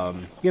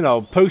 you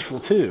know, Postal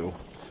 2.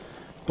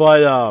 But,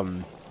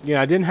 you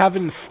know, I didn't have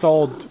it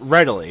installed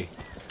readily.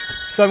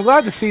 So I'm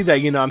glad to see that,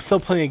 you know, I'm still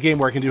playing a game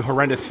where I can do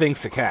horrendous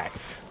things to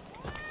cats.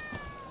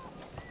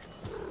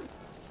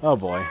 Oh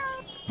boy.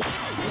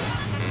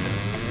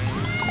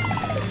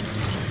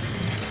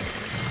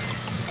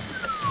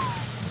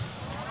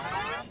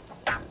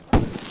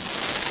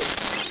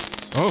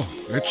 Oh,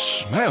 it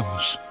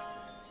smells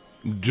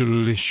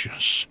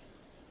delicious.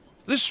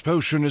 This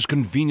potion is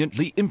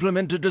conveniently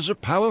implemented as a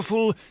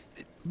powerful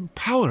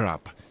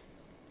power-up.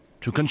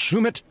 To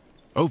consume it,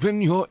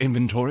 open your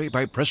inventory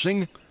by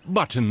pressing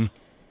button.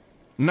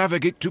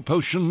 Navigate to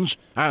potions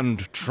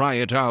and try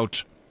it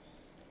out.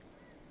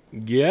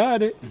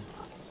 Got it.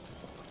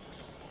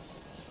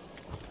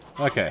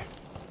 Okay.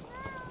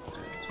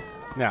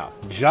 Now,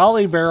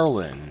 Jolly Barrel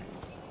Inn.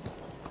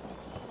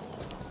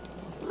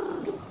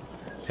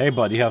 Hey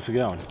buddy, how's it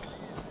going?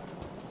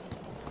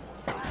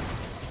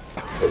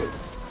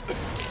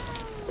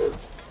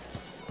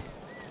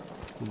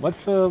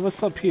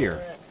 What's up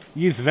here?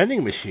 Use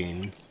vending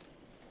machine.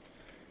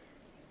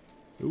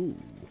 Ooh.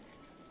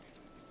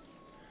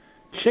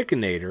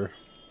 Chickenator.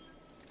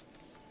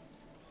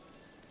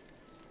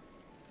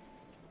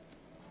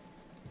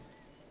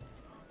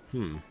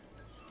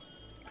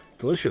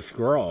 Delicious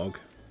grog.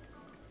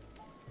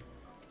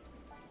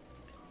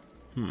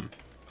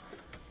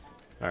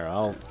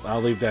 Alright,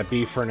 I'll leave that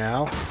be for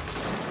now.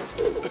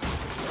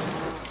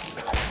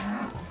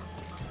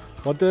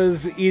 What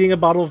does eating a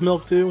bottle of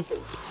milk do?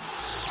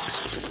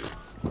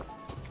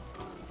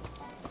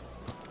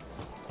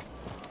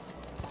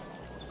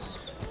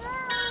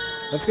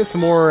 Let's get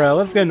some more,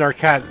 let's get our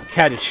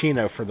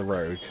cappuccino for the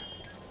road.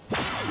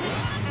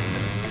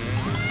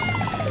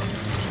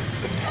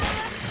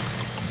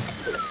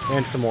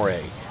 And some more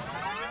egg.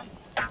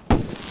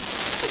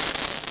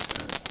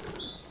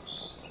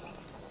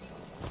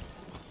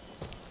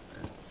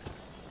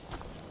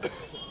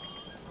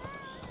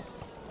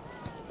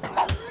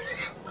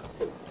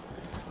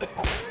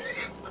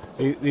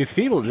 These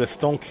people just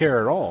don't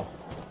care at all.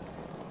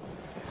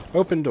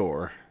 Open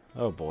door.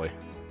 Oh boy.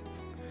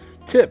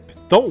 Tip,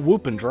 don't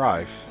whoop and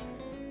drive.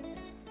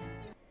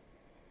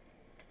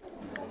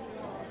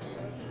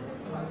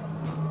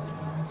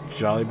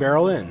 Jolly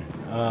Barrel Inn.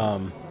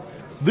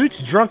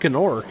 Loot Drunken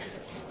Orc.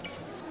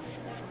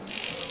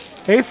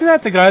 Hey, isn't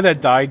that the guy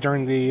that died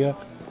during the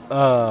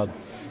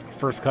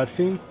first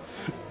cutscene?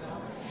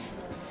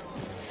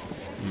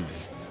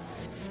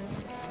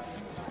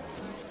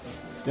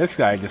 This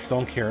guy just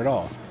don't care at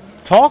all.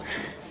 Talk?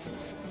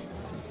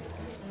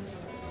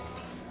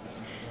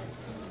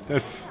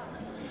 This...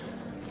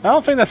 I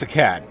don't think that's a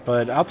cat,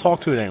 but I'll talk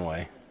to it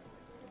anyway.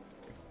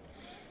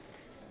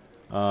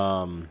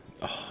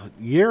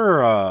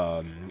 You're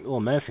a little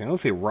menacing.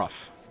 Let's say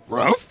rough.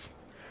 Rough?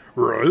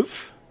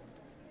 Rough?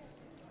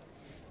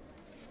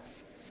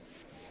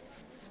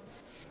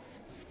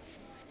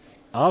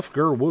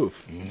 Oscar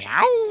Woof.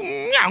 Meow,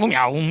 meow,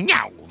 meow,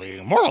 meow. The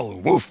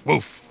immortal woof,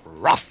 woof,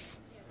 rough.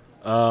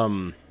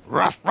 Rough,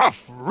 rough,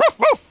 rough,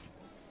 rough.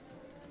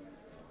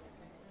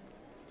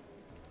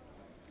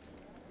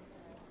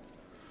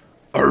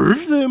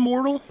 Earth the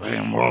Immortal? The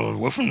immortal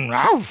woof and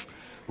roof.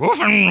 Woof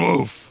and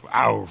woof.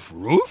 Ouf,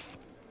 roof?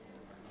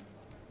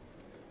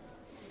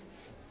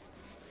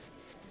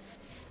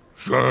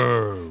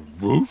 Sure,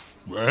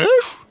 woof,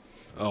 woof.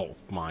 Oh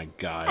my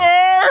god.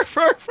 Arf,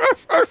 arf,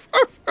 arf, arf,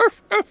 arf,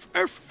 arf, arf,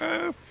 arf,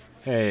 arf.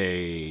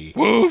 Hey.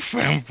 Woof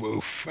and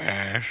woof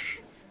ass.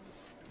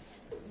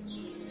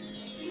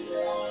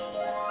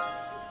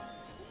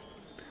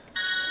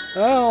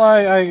 Well,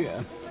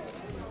 I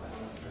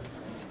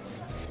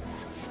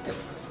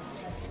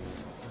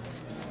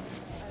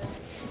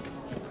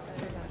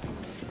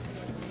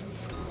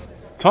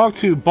talk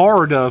to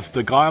Bard of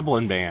the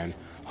Goblin Band.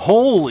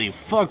 Holy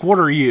fuck, what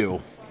are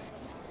you?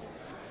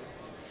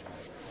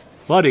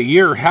 Buddy,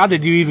 how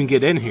did you even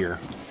get in here?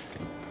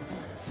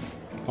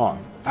 Hold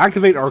on.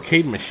 Activate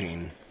arcade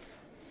machine.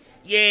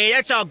 Yeah,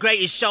 that's our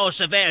greatest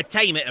source of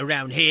entertainment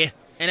around here,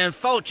 and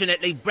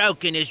unfortunately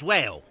broken as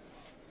well.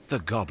 The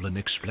goblin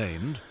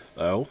explained.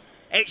 Oh?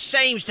 It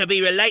seems to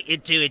be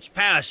related to its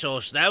power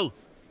source, though.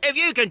 If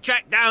you can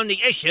track down the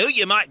issue,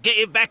 you might get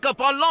it back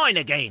up online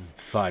again.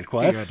 Side He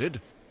quest.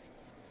 added.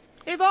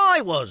 If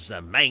I was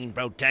the main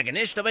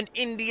protagonist of an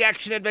indie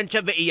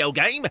action-adventure video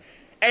game,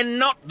 and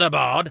not the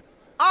bard,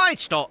 I'd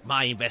start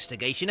my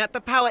investigation at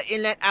the power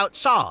inlet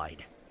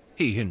outside.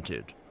 He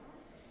hinted.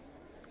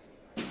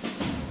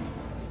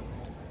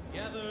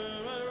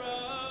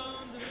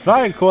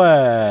 Side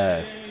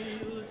quest.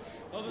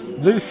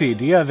 Lucy,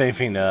 do you have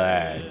anything to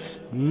add?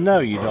 No,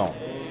 you don't.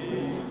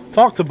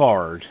 Talk to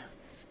Bard.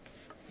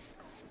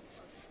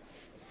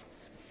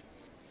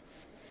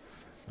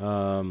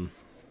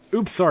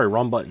 Oops, sorry,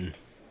 wrong button.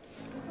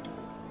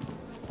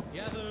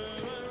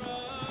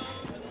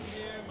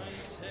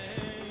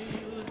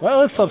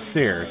 Well, it's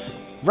upstairs.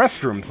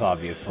 Restrooms,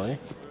 obviously.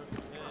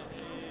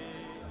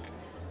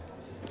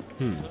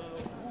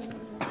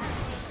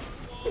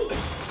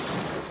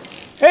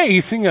 Hey,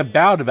 he's singing a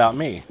ballad about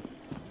me.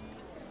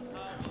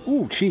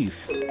 Ooh,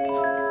 cheese.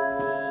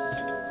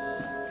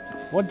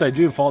 What did I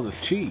do with all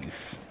this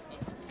cheese?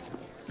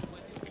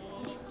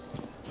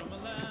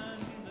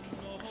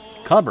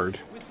 Cupboard.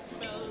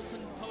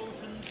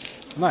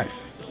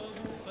 Nice.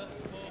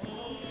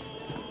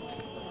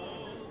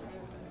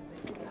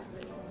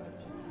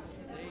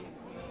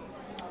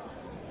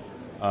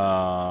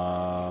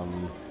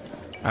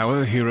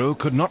 Our hero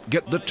could not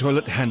get the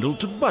toilet handle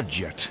to budge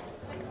yet.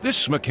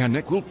 This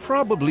mechanic will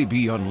probably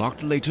be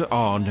unlocked later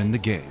on in the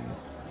game.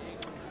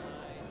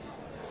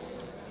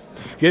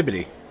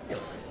 Skibbity.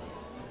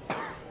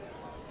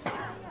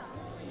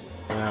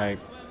 Alright.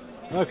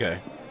 Okay.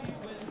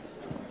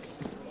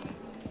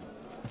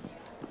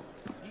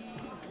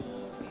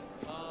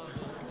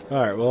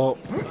 Alright, well,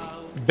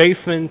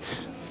 basement,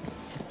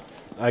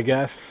 I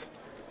guess.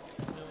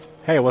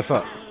 Hey, what's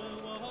up?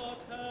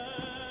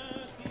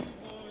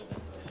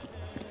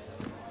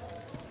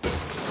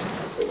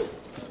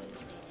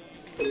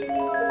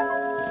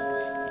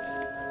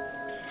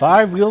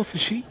 Five wheels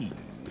of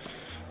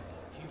cheese.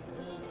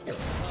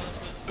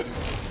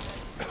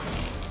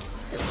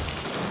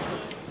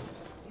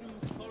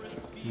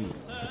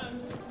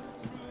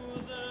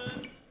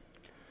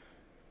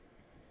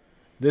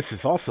 This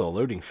is also a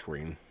loading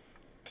screen.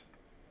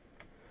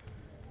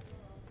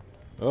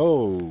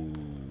 Oh,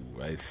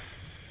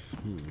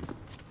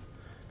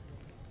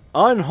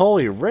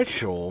 Unholy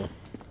ritual.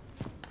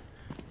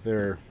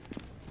 Their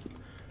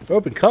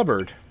open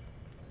cupboard.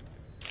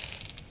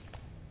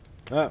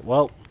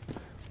 Well,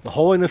 the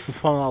holiness is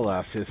fun at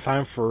last. It's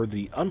time for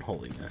the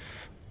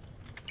unholiness.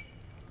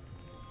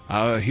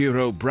 Our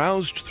hero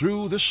browsed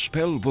through the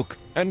spell book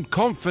and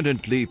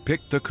confidently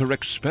picked the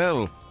correct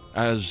spell,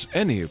 as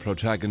any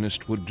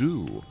protagonist would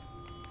do.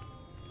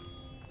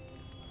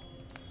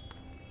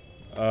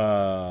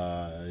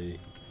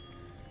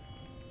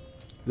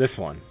 This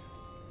one.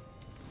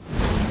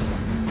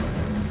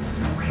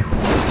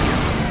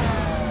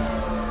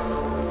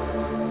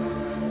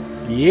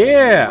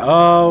 Yeah!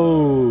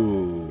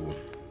 Oh!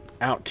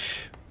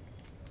 Ouch.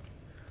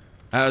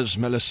 As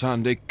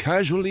Melisande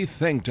casually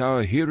thanked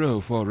our hero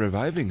for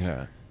reviving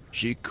her,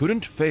 she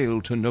couldn't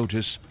fail to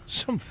notice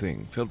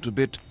something felt a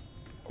bit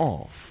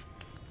off.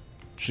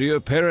 She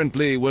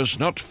apparently was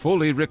not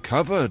fully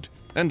recovered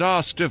and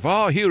asked if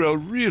our hero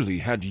really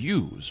had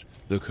used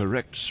the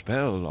correct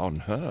spell on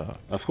her.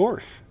 Of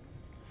course.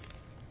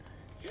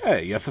 Yeah,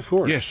 yes, of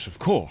course. Yes, of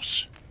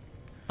course.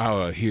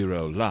 Our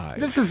hero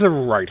lied. This is the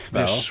right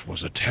spell. This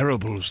was a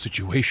terrible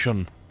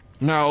situation.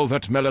 Now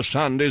that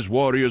Melisande's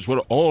warriors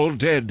were all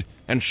dead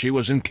and she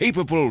was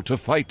incapable to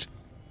fight,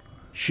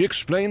 She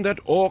explained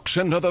that orcs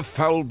and other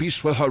foul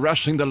beasts were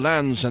harassing the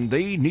lands and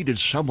they needed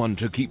someone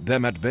to keep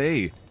them at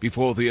bay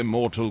before the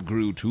immortal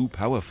grew too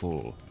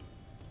powerful.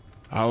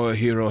 Our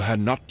hero had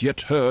not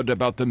yet heard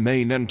about the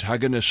main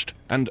antagonist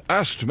and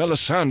asked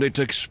Melisande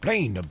to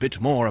explain a bit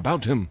more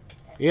about him.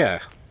 Yeah.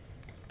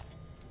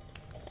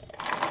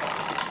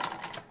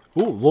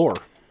 Ooh, lore.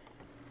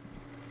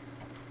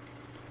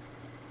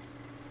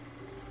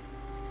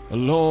 A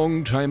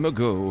long time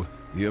ago,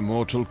 the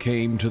immortal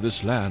came to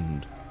this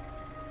land.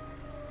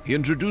 He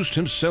introduced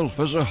himself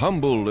as a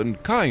humble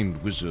and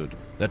kind wizard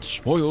that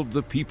spoiled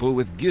the people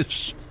with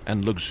gifts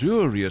and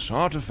luxurious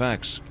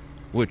artifacts,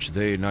 which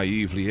they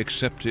naively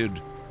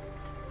accepted.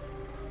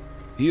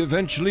 He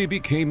eventually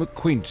became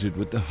acquainted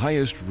with the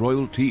highest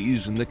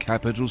royalties in the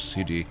capital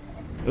city,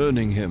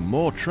 earning him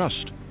more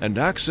trust and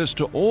access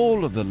to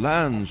all of the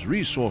land's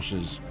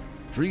resources,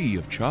 free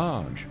of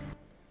charge.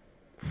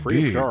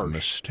 Free of charge. Big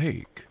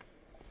mistake.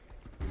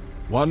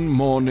 One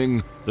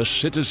morning, the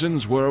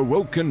citizens were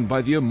awoken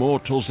by the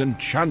immortal's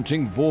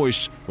enchanting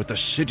voice, with the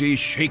city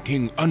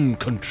shaking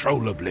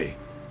uncontrollably.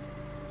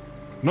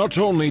 Not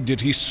only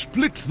did he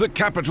split the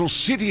capital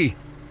city,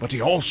 but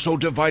he also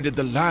divided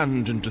the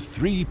land into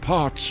 3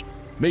 parts,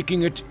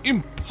 making it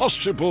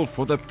impossible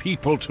for the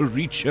people to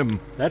reach him.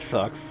 That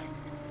sucks.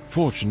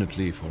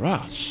 Fortunately for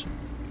us,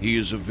 he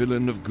is a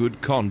villain of good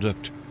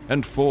conduct,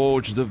 and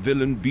forged the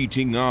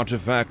villain-beating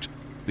artifact,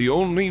 the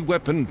only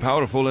weapon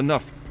powerful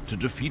enough to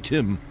defeat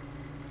him.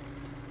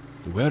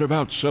 The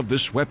whereabouts of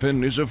this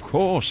weapon is, of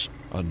course,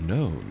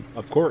 unknown.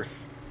 Of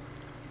course.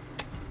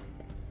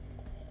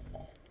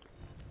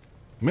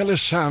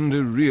 Melisande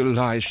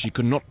realized she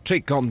could not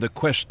take on the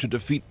quest to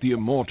defeat the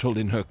immortal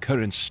in her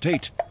current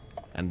state,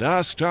 and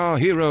asked our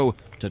hero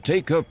to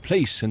take her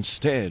place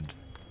instead.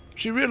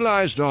 She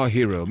realized our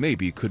hero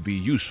maybe could be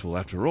useful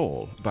after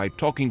all by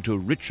talking to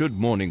Richard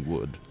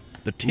Morningwood,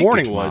 the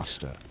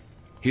Ticketmeister.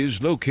 He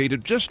is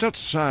located just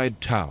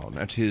outside town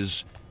at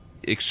his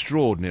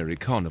extraordinary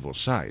carnival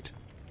site,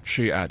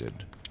 she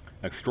added.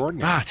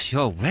 Extraordinary. But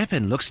your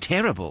weapon looks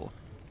terrible.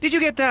 Did you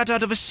get that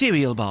out of a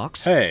cereal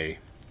box? Hey.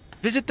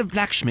 Visit the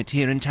blacksmith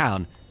here in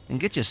town and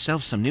get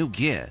yourself some new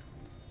gear,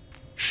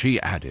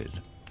 she added.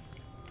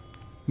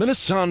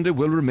 Melisande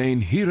will remain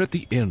here at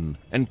the inn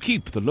and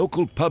keep the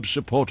local pub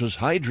supporters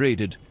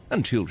hydrated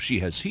until she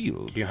has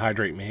healed. Can you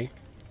hydrate me?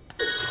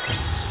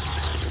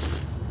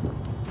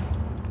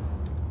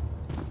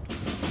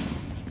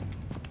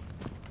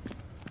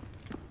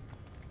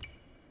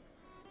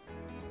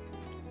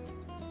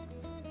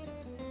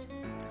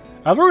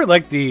 I really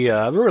like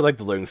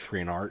the loading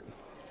screen art.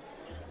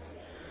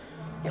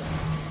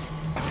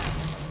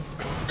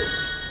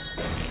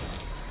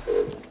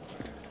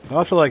 I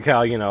also like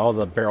how, you know, all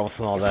the barrels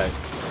and all that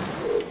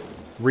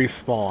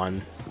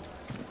respawn.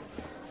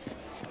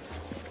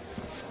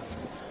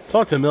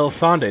 Talk to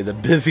Melisande, the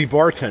busy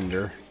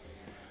bartender.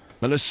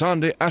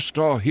 Melisande asked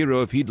our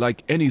hero if he'd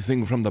like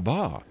anything from the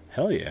bar.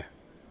 Hell yeah.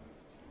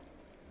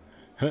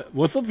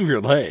 What's up with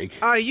your leg?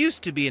 I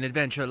used to be an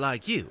adventurer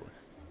like you,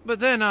 but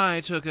then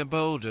I took a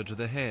boulder to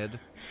the head.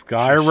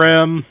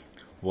 Skyrim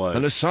was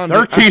Melisande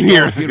 13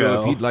 years asked our hero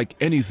ago. if he'd like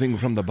anything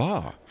from the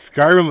bar.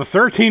 Skyrim was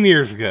 13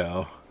 years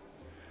ago.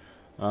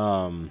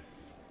 How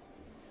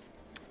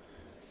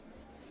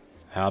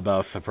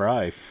about a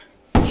surprise?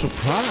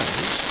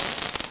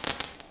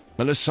 Surprise?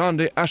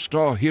 Melisande asked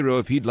our hero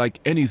if he'd like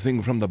anything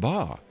from the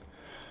bar.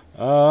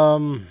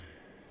 Okay.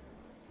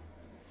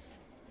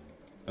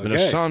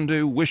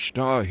 Melisande wished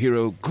our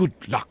hero good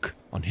luck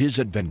on his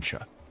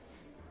adventure.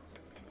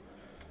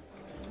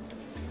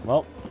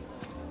 Well.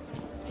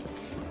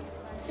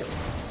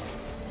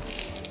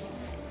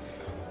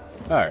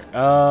 Alright,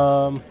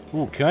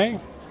 okay.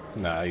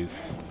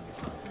 Nice.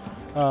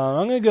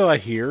 I'm gonna go out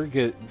here,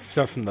 get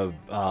stuff from the,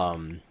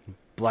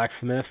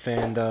 blacksmith,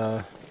 and,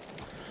 gonna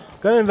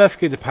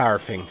investigate the power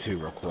thing, too,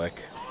 real quick.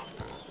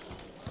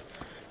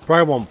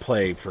 Probably won't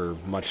play for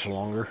much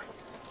longer.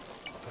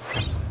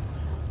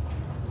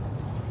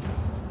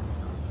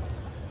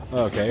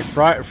 Okay,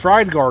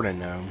 fried garden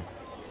gnome.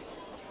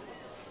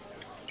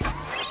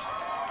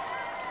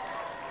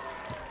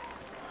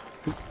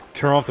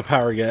 Turn off the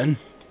power again.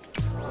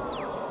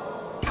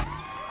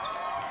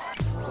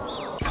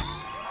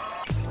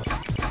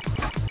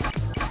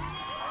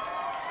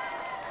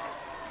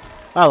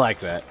 I like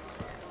that.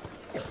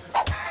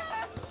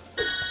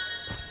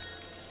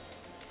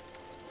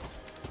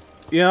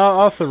 Yeah,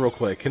 also real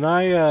quick, can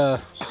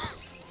I,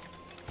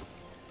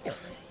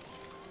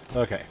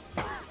 okay.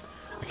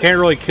 I can't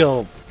really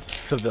kill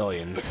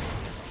civilians.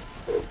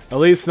 At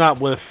least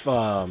not with,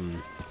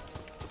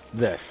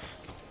 this.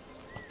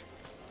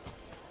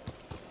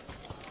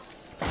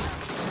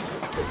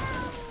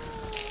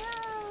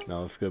 Now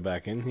let's go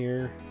back in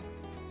here.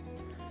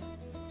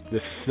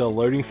 This is still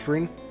loading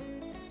screen.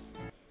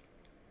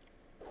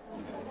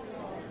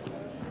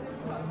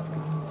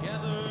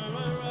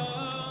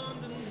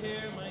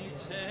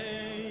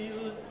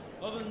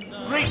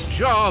 Great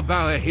job,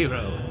 our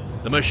hero.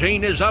 The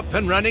machine is up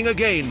and running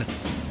again,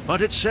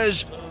 but it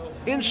says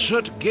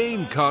insert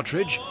game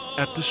cartridge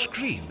at the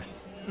screen.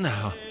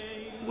 Now,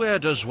 where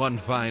does one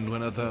find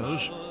one of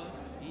those?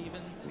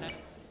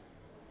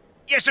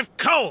 Yes, of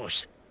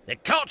course. The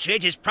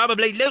cartridge is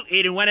probably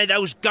looted in one of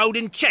those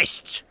golden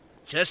chests.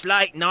 Just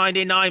like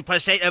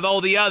 99% of all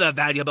the other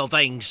valuable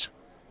things.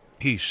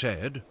 He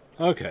said.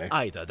 Okay.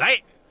 Either that,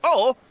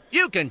 or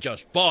you can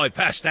just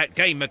bypass that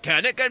game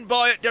mechanic and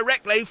buy it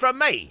directly from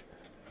me.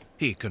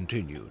 He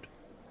continued.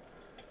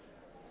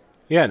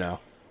 Yeah, no.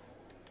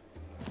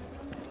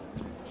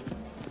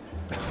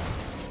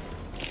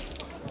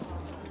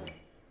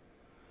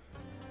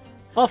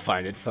 I'll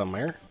find it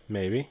somewhere,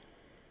 maybe.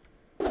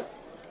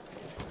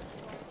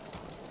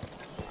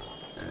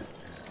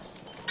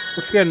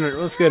 Let's get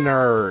in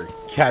our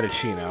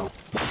cappuccino.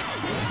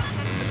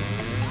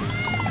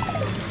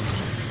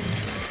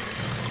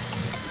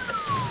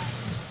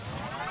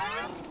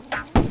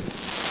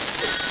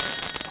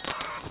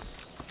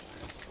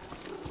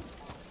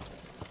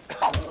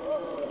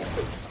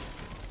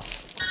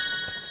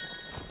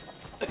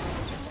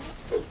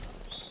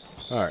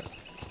 Alright.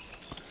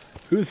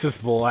 Who's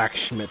this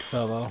blacksmith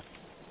fellow?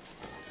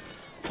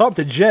 Talk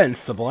to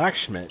Jens, the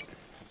blacksmith.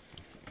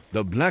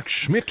 The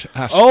blacksmith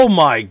asked. Oh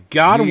my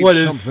god, Need what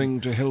is...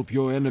 something to help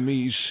your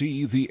enemies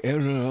see the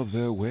error of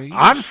their ways?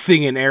 I'm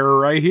seeing an error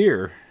right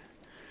here.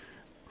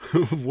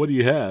 What do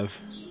you have?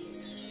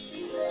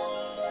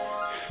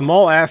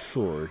 Small ass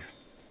sword.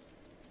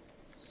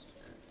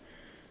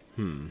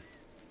 Let's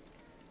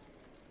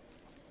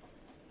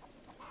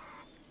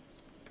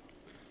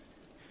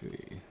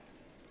see.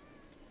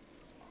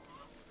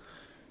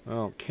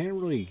 Well, can't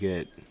really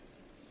get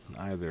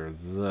either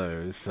of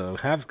those, so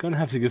gonna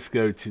have to just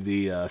go to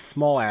the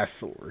small ass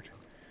sword.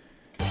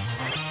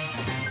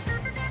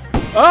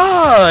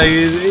 Oh,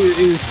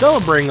 he's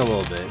celebrating a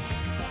little bit.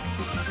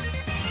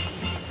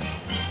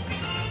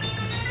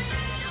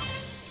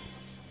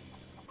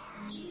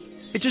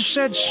 It is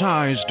said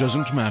size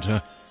doesn't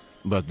matter,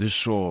 but this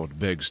sword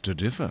begs to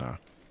differ.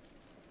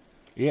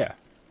 Yeah.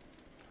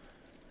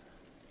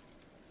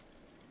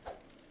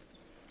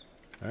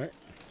 Alright.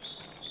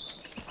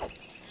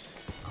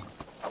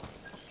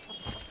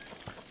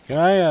 Can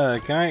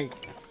I...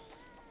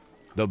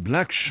 The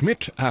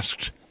blacksmith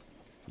asked,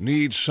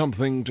 need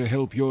something to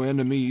help your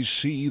enemies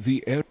see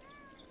the error?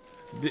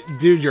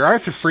 Dude, your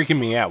eyes are freaking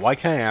me out. Why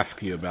can't I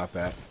ask you about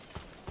that?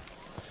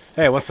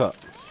 Hey, what's up?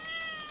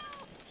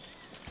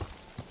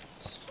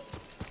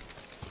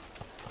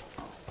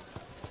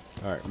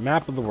 Alright,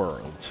 map of the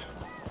world.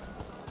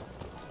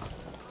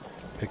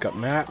 Pick up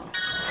map.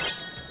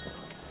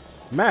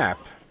 Map?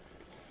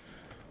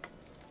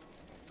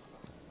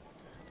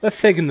 Let's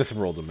take in this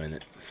world a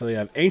minute. So we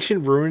have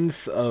ancient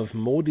ruins of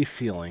moldy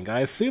ceiling.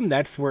 I assume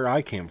that's where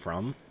I came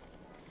from.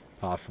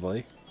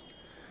 Possibly.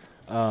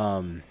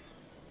 Carnival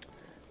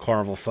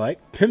site.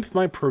 Pimp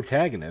my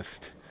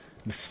protagonist.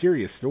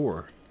 Mysterious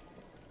door.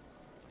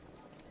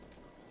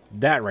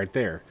 That right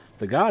there.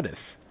 The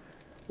goddess.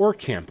 Ore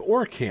camp.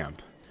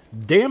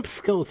 Damp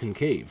skeleton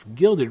cave.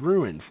 Gilded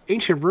ruins.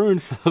 Ancient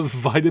ruins of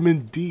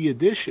vitamin D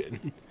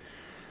addition.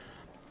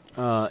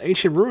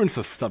 Ancient ruins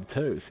of stubbed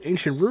toes.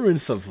 Ancient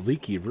ruins of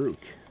leaky rook.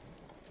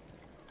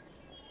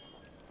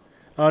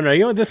 Oh no,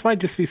 you know what? This might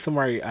just be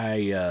somewhere I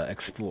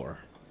explore.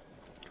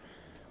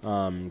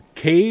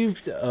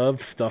 Cave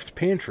of stuffed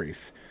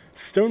pantries.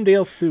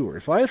 Stonedale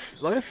sewers. Why is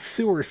the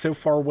sewer so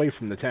far away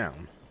from the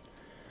town?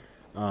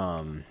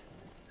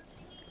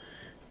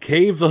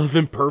 Cave of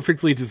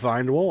imperfectly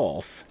designed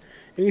walls.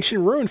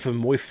 Ancient ruins of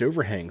moist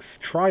overhangs.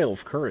 Trial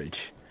of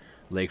courage.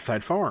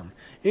 Lakeside farm.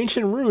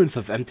 Ancient ruins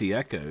of empty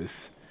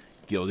echoes.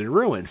 Gilded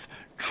ruins.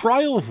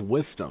 Trial of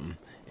wisdom.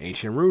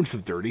 Ancient ruins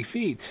of dirty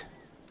feet.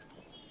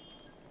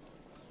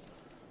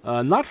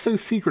 Not so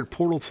secret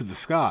portal to the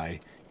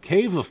sky.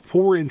 Cave of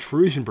poor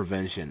intrusion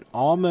prevention.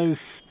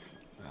 Almost...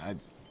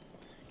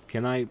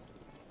 Can I...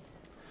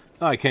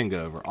 Oh, I can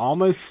go over.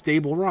 Almost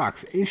stable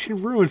rocks.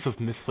 Ancient ruins of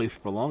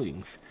misplaced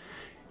belongings.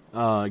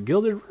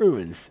 Gilded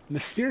ruins.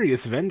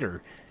 Mysterious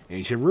vendor.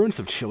 Ancient ruins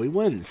of chilly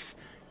winds.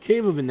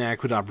 Cave of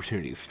inadequate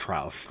opportunities.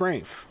 Trial of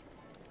strength.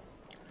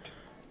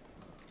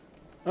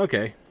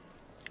 Okay.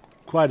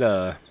 Quite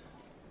a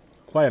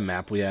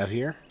map we have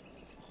here.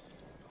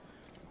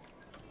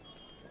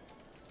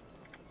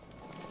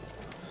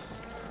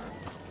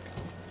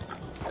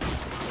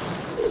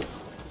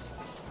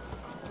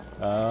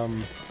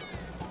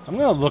 I'm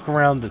gonna look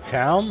around the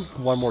town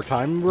one more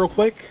time real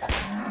quick.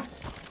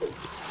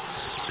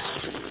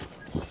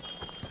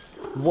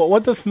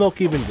 What does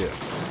milk even do?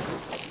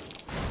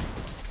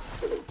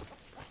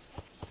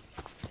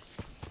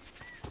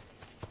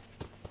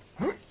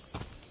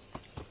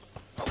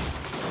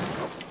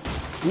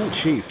 Ooh,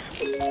 cheese.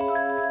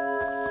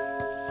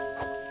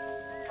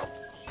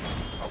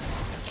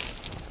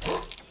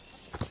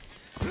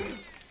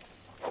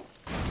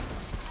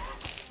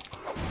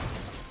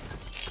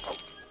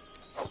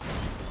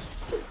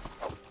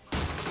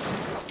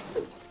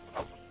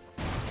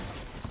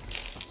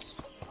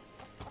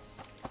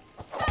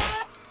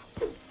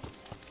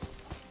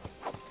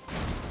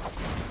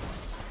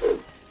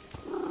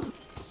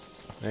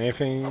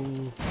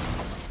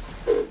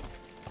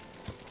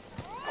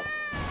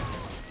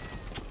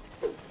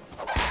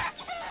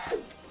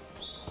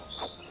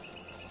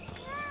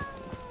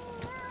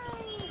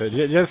 So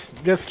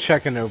just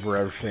checking over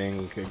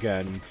everything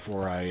again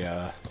before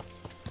I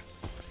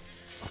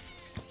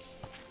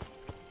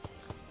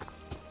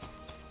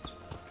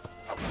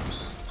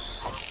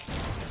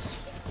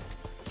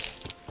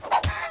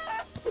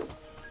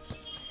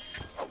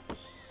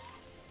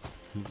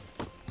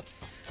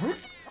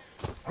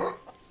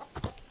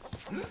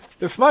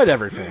Despite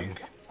everything,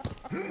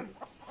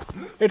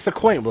 it's a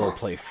quaint little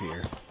place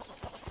here.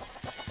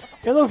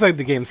 It looks like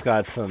the game's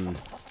got some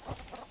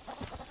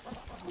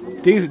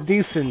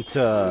decent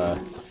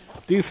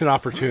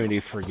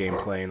opportunities for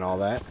gameplay and all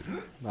that.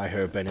 I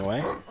hope,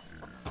 anyway.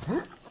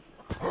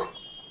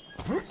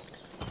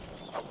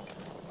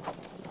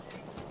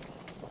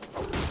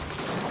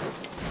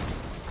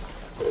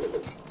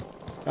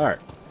 Alright.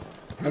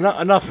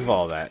 Enough of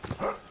all that.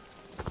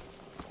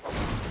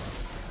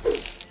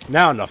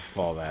 Now enough of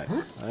all that.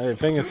 I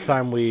think it's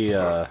time we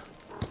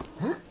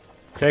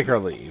take our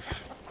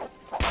leave.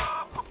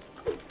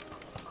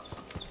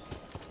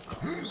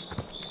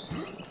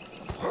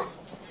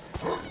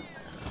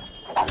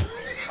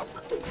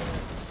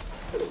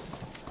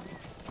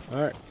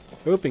 Alright.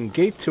 Open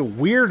gate to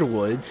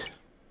Weirdwood.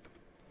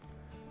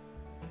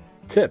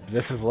 Tip,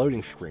 this is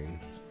loading screen.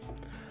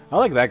 I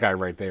like that guy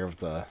right there with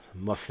the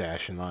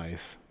mustache and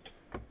eyes.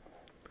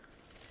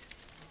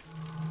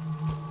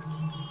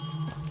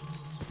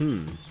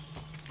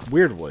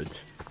 Weirdwood.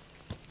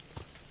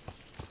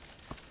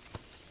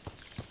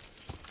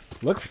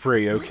 Looks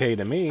pretty okay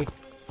to me.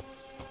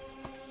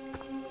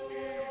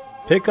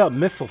 Pick up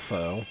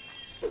mistletoe.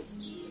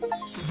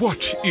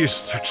 What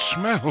is that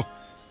smell?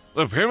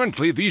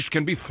 Apparently these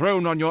can be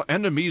thrown on your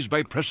enemies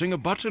by pressing a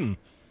button.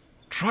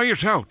 Try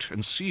it out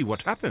and see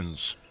what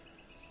happens.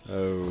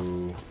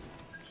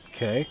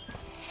 Okay.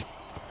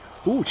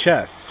 Ooh,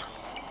 chest.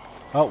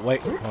 Oh,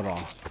 wait, hold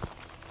on.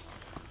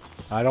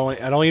 I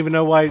don't even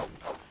know why.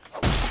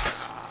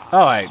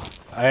 Oh,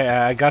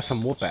 I got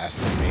some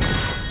WHOOPASS in me.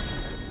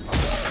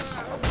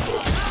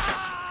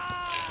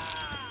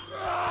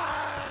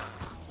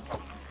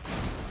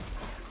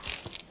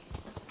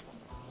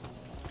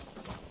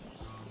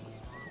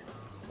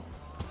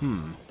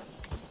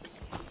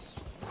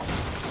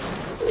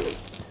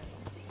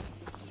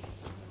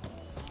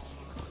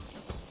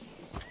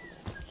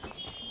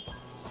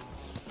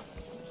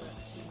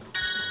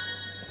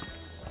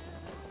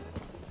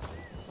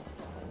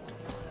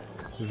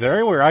 Is there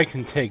anywhere I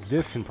can take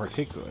this in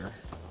particular?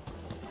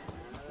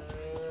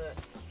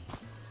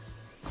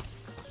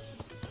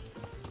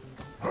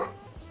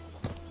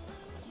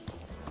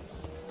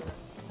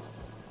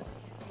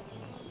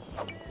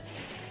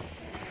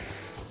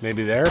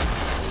 Maybe there?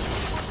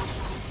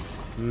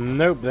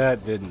 Nope,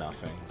 that did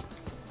nothing.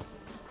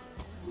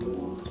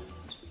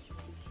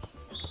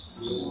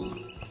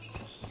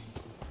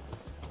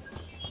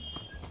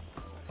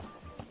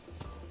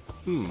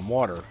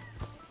 Water.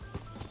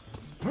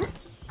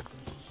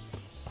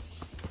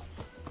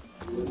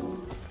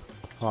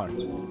 Hold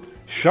on.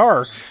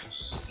 Sharks?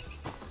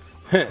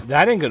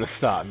 That ain't gonna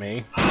stop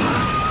me.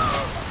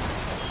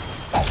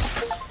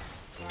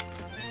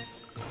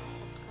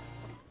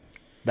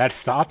 That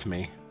stopped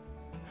me.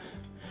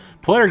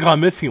 Player gone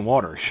missing in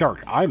water.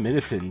 Shark, I'm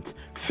innocent.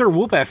 Sir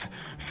WHOOPASS.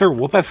 Sir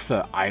WHOOPASS with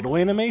the idle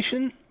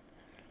animation?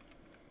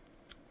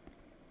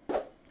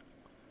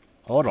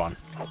 Hold on.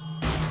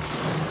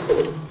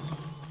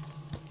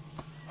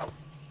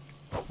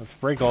 Let's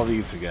break all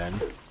these again.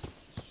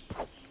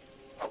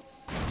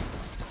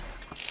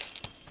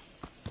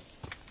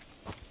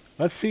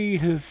 Let's see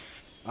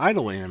his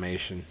idle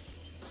animation.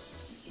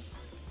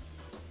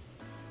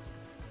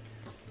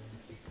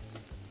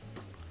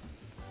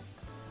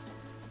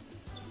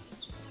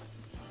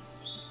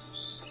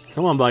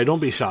 Come on, buddy, don't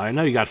be shy. I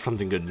know you got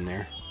something good in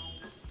there.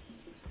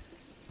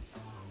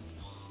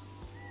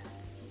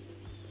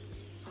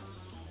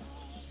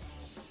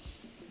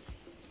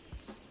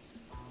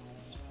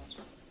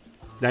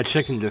 That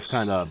chicken just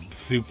kind of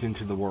zooped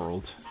into the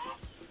world.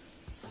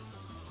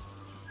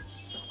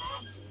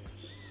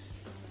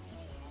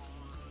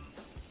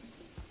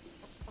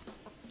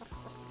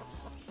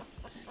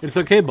 It's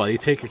okay, buddy.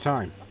 Take your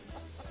time.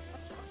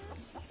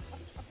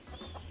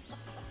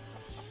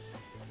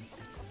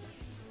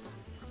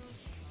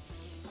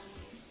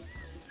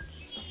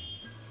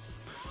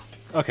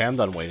 Okay, I'm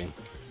done waiting.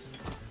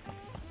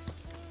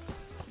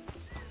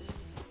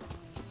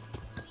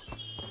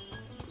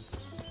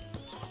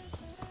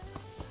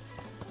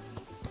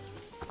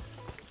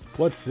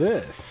 What's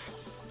this?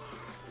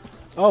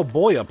 Oh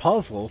boy, a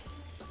puzzle.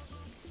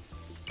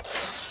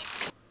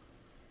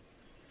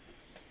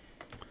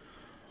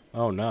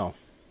 Oh no.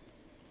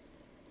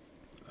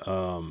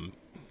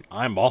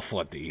 I'm awful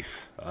at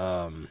these.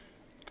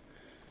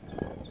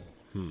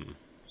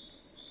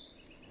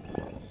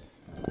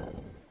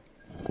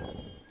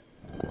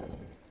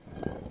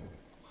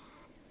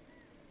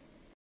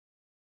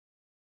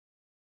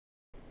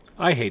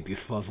 I hate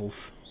these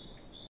puzzles.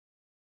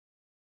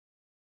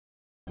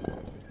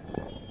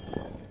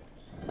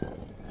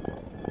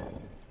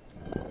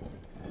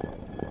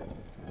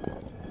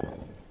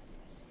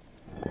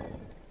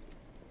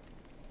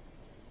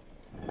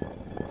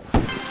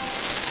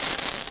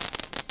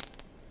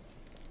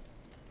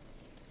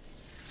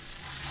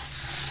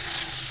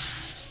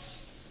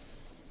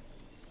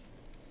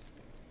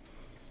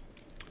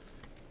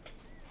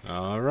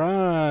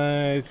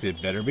 Alright,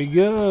 it better be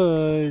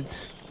good.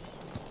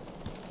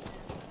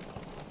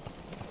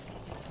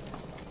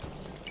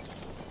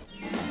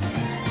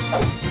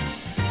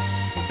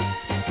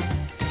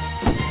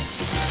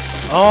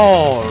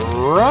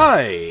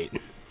 Alright.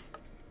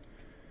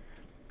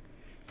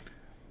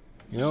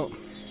 Yep.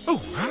 Oh,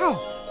 wow!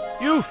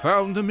 You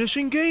found the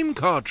missing game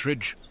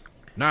cartridge.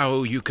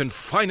 Now you can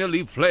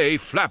finally play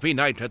Flappy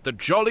Night at the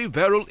Jolly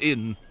Barrel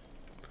Inn.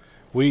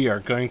 We are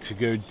going to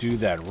go do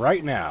that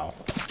right now.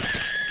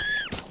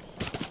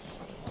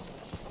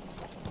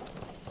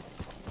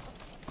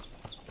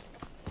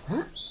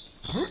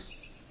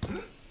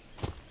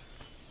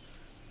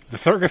 The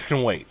circus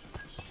can wait.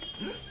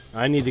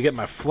 I need to get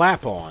my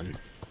flap on.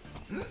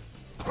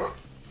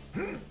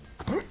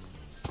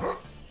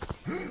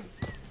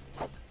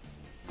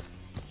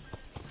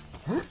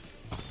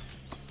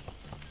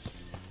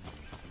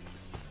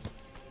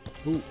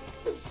 Ooh.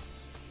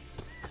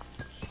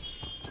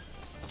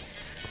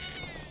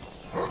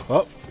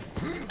 Oh.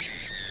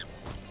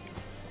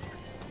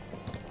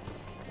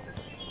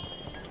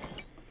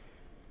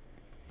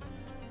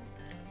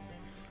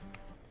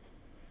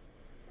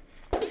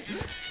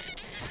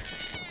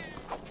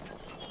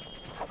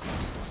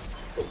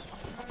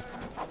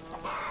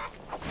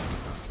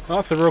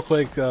 Also, real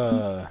quick,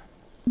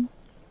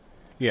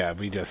 yeah,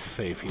 we just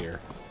save here.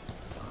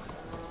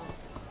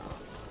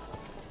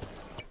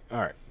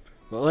 Alright.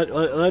 Well,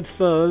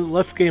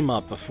 let's game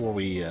up before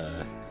we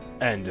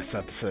end this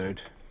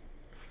episode.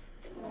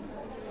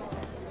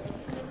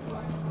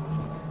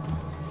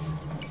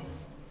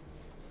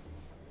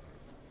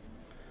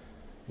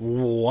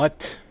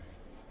 What?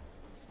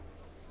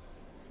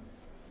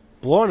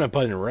 Blowing up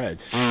in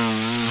red.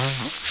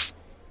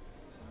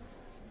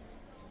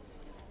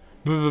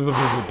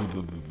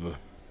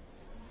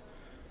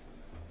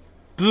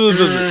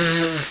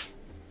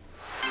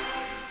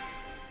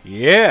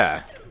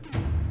 Yeah.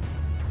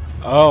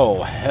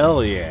 Oh,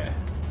 hell yeah.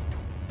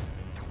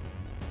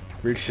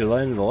 Reach the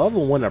end of the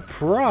level, win a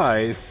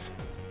prize.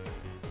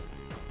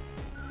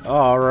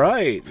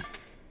 Alright.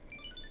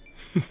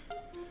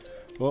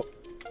 Well.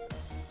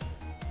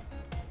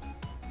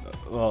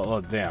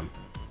 Oh, damn.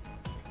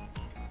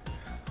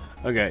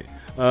 Okay.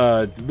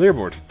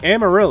 Leaderboards.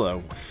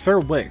 Amarillo. Sir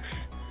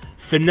Wicks.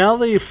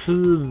 Finale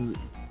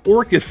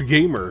Orcus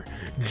Gamer.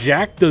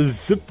 Jack the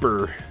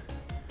Zipper.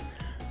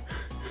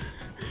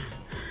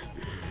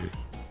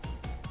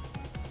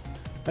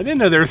 I didn't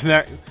know there's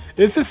an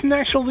is this an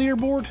actual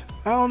leaderboard?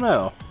 I don't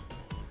know.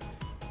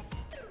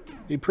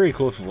 Be pretty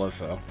cool if it was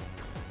though.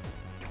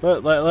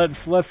 But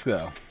let's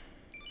go.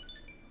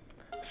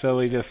 So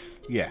we just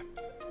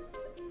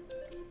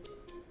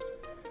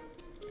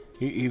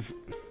he's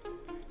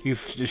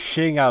just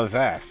shitting out his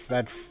ass.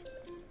 That's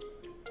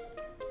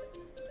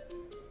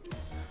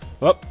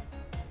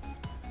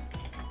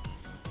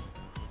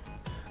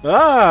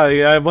Ah,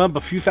 yeah, I went up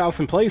a few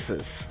thousand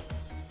places.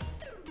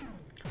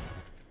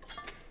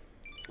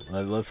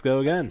 Let's go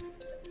again.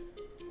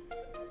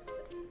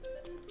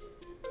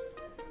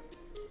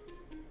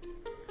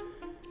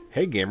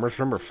 Hey gamers,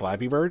 remember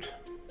Flappy Bird?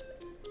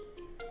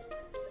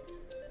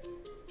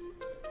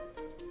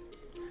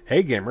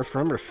 Hey gamers,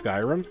 remember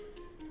Skyrim?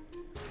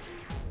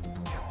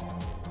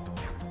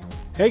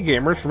 Hey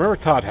gamers, remember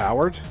Todd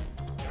Howard?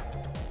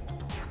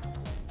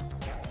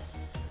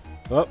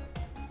 Oh.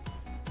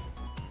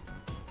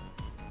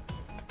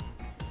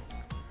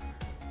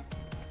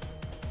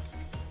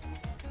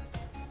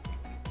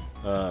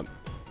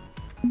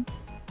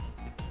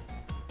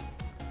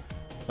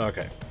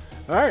 Okay.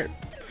 Alright.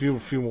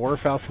 Few more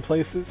thousand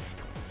places.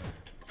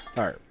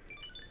 Alright.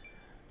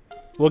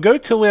 We'll go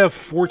till we have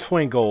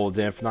 420 gold,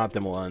 and if not,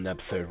 then we'll end the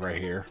episode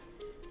right here.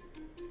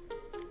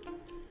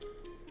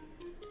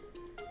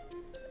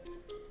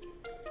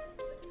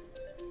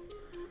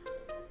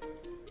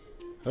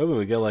 Oh,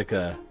 we get like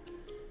a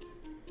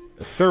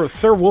Sir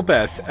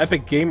WHOOPASS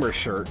Epic Gamer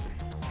shirt.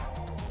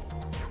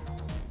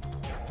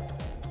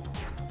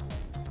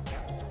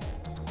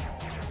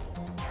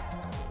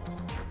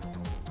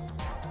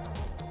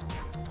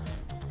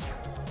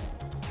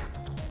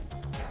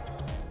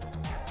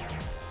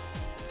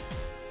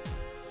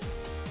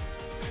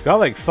 It's got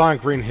like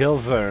Sonic Green Hill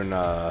Zone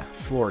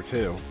floor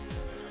too.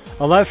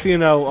 Unless you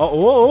know.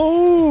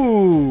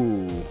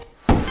 Oh,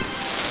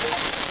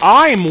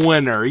 I'm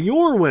winner.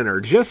 You're winner.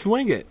 Just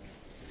wing it.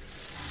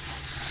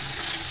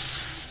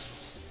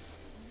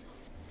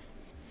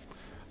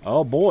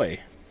 Oh boy.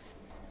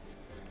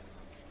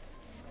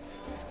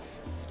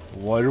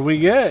 What do we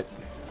get?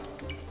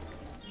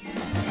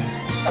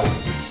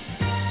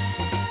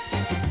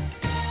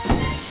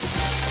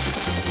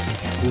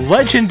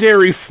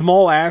 Legendary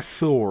small ass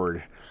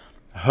sword.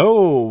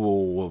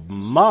 Oh,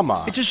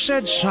 mama. It is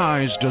said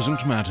size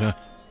doesn't matter,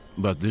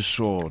 but this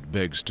sword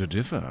begs to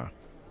differ.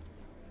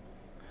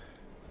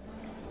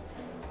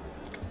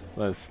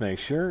 Let's make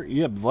sure.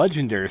 You have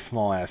legendary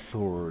small ass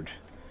sword.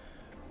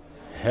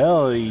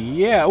 Hell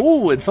yeah.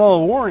 Ooh, it's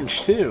all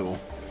orange too.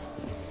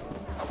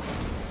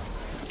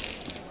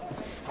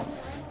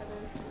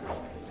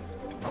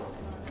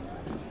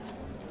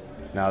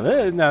 Now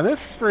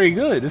this is pretty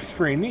good. This is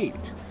pretty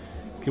neat.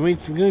 Can we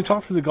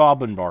talk to the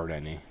Goblin Bard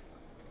any?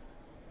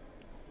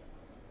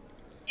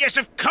 Yes,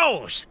 of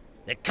course.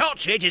 The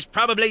cartridge is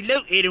probably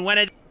looted in one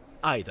of...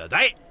 Either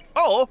that,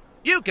 or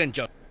you can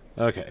just...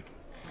 Okay.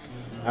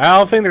 I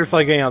don't think there's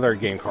like any other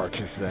game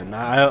cartridges then.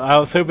 I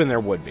was hoping there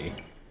would be.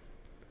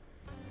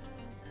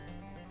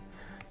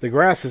 The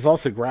grass is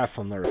also grass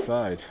on their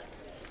side.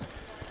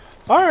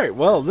 Alright,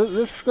 well,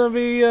 this is going to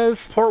be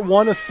this part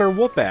 1 of Sir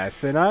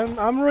WHOOPASS, and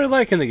I'm really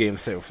liking the game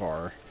so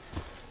far.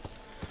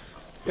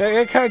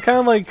 Yeah, kind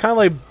of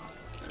like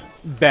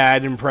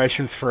bad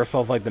impressions first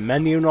off, like the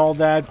menu and all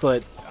that,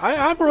 but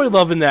I'm really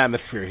loving the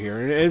atmosphere here.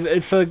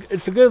 It's a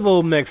good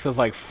little mix of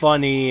like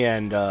funny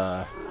and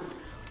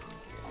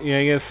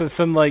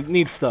some like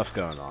neat stuff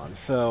going on.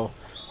 So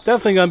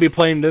definitely gonna be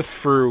playing this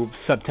through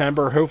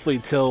September, hopefully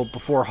till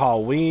before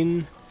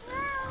Halloween.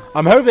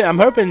 I'm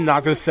hoping to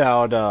knock this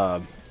out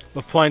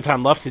with plenty of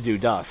time left to do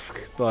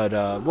Dusk, but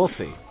we'll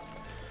see.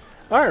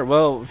 Alright,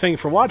 well, thank you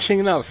for watching,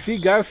 and I'll see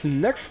you guys in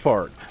the next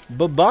part.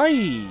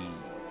 Bye-bye!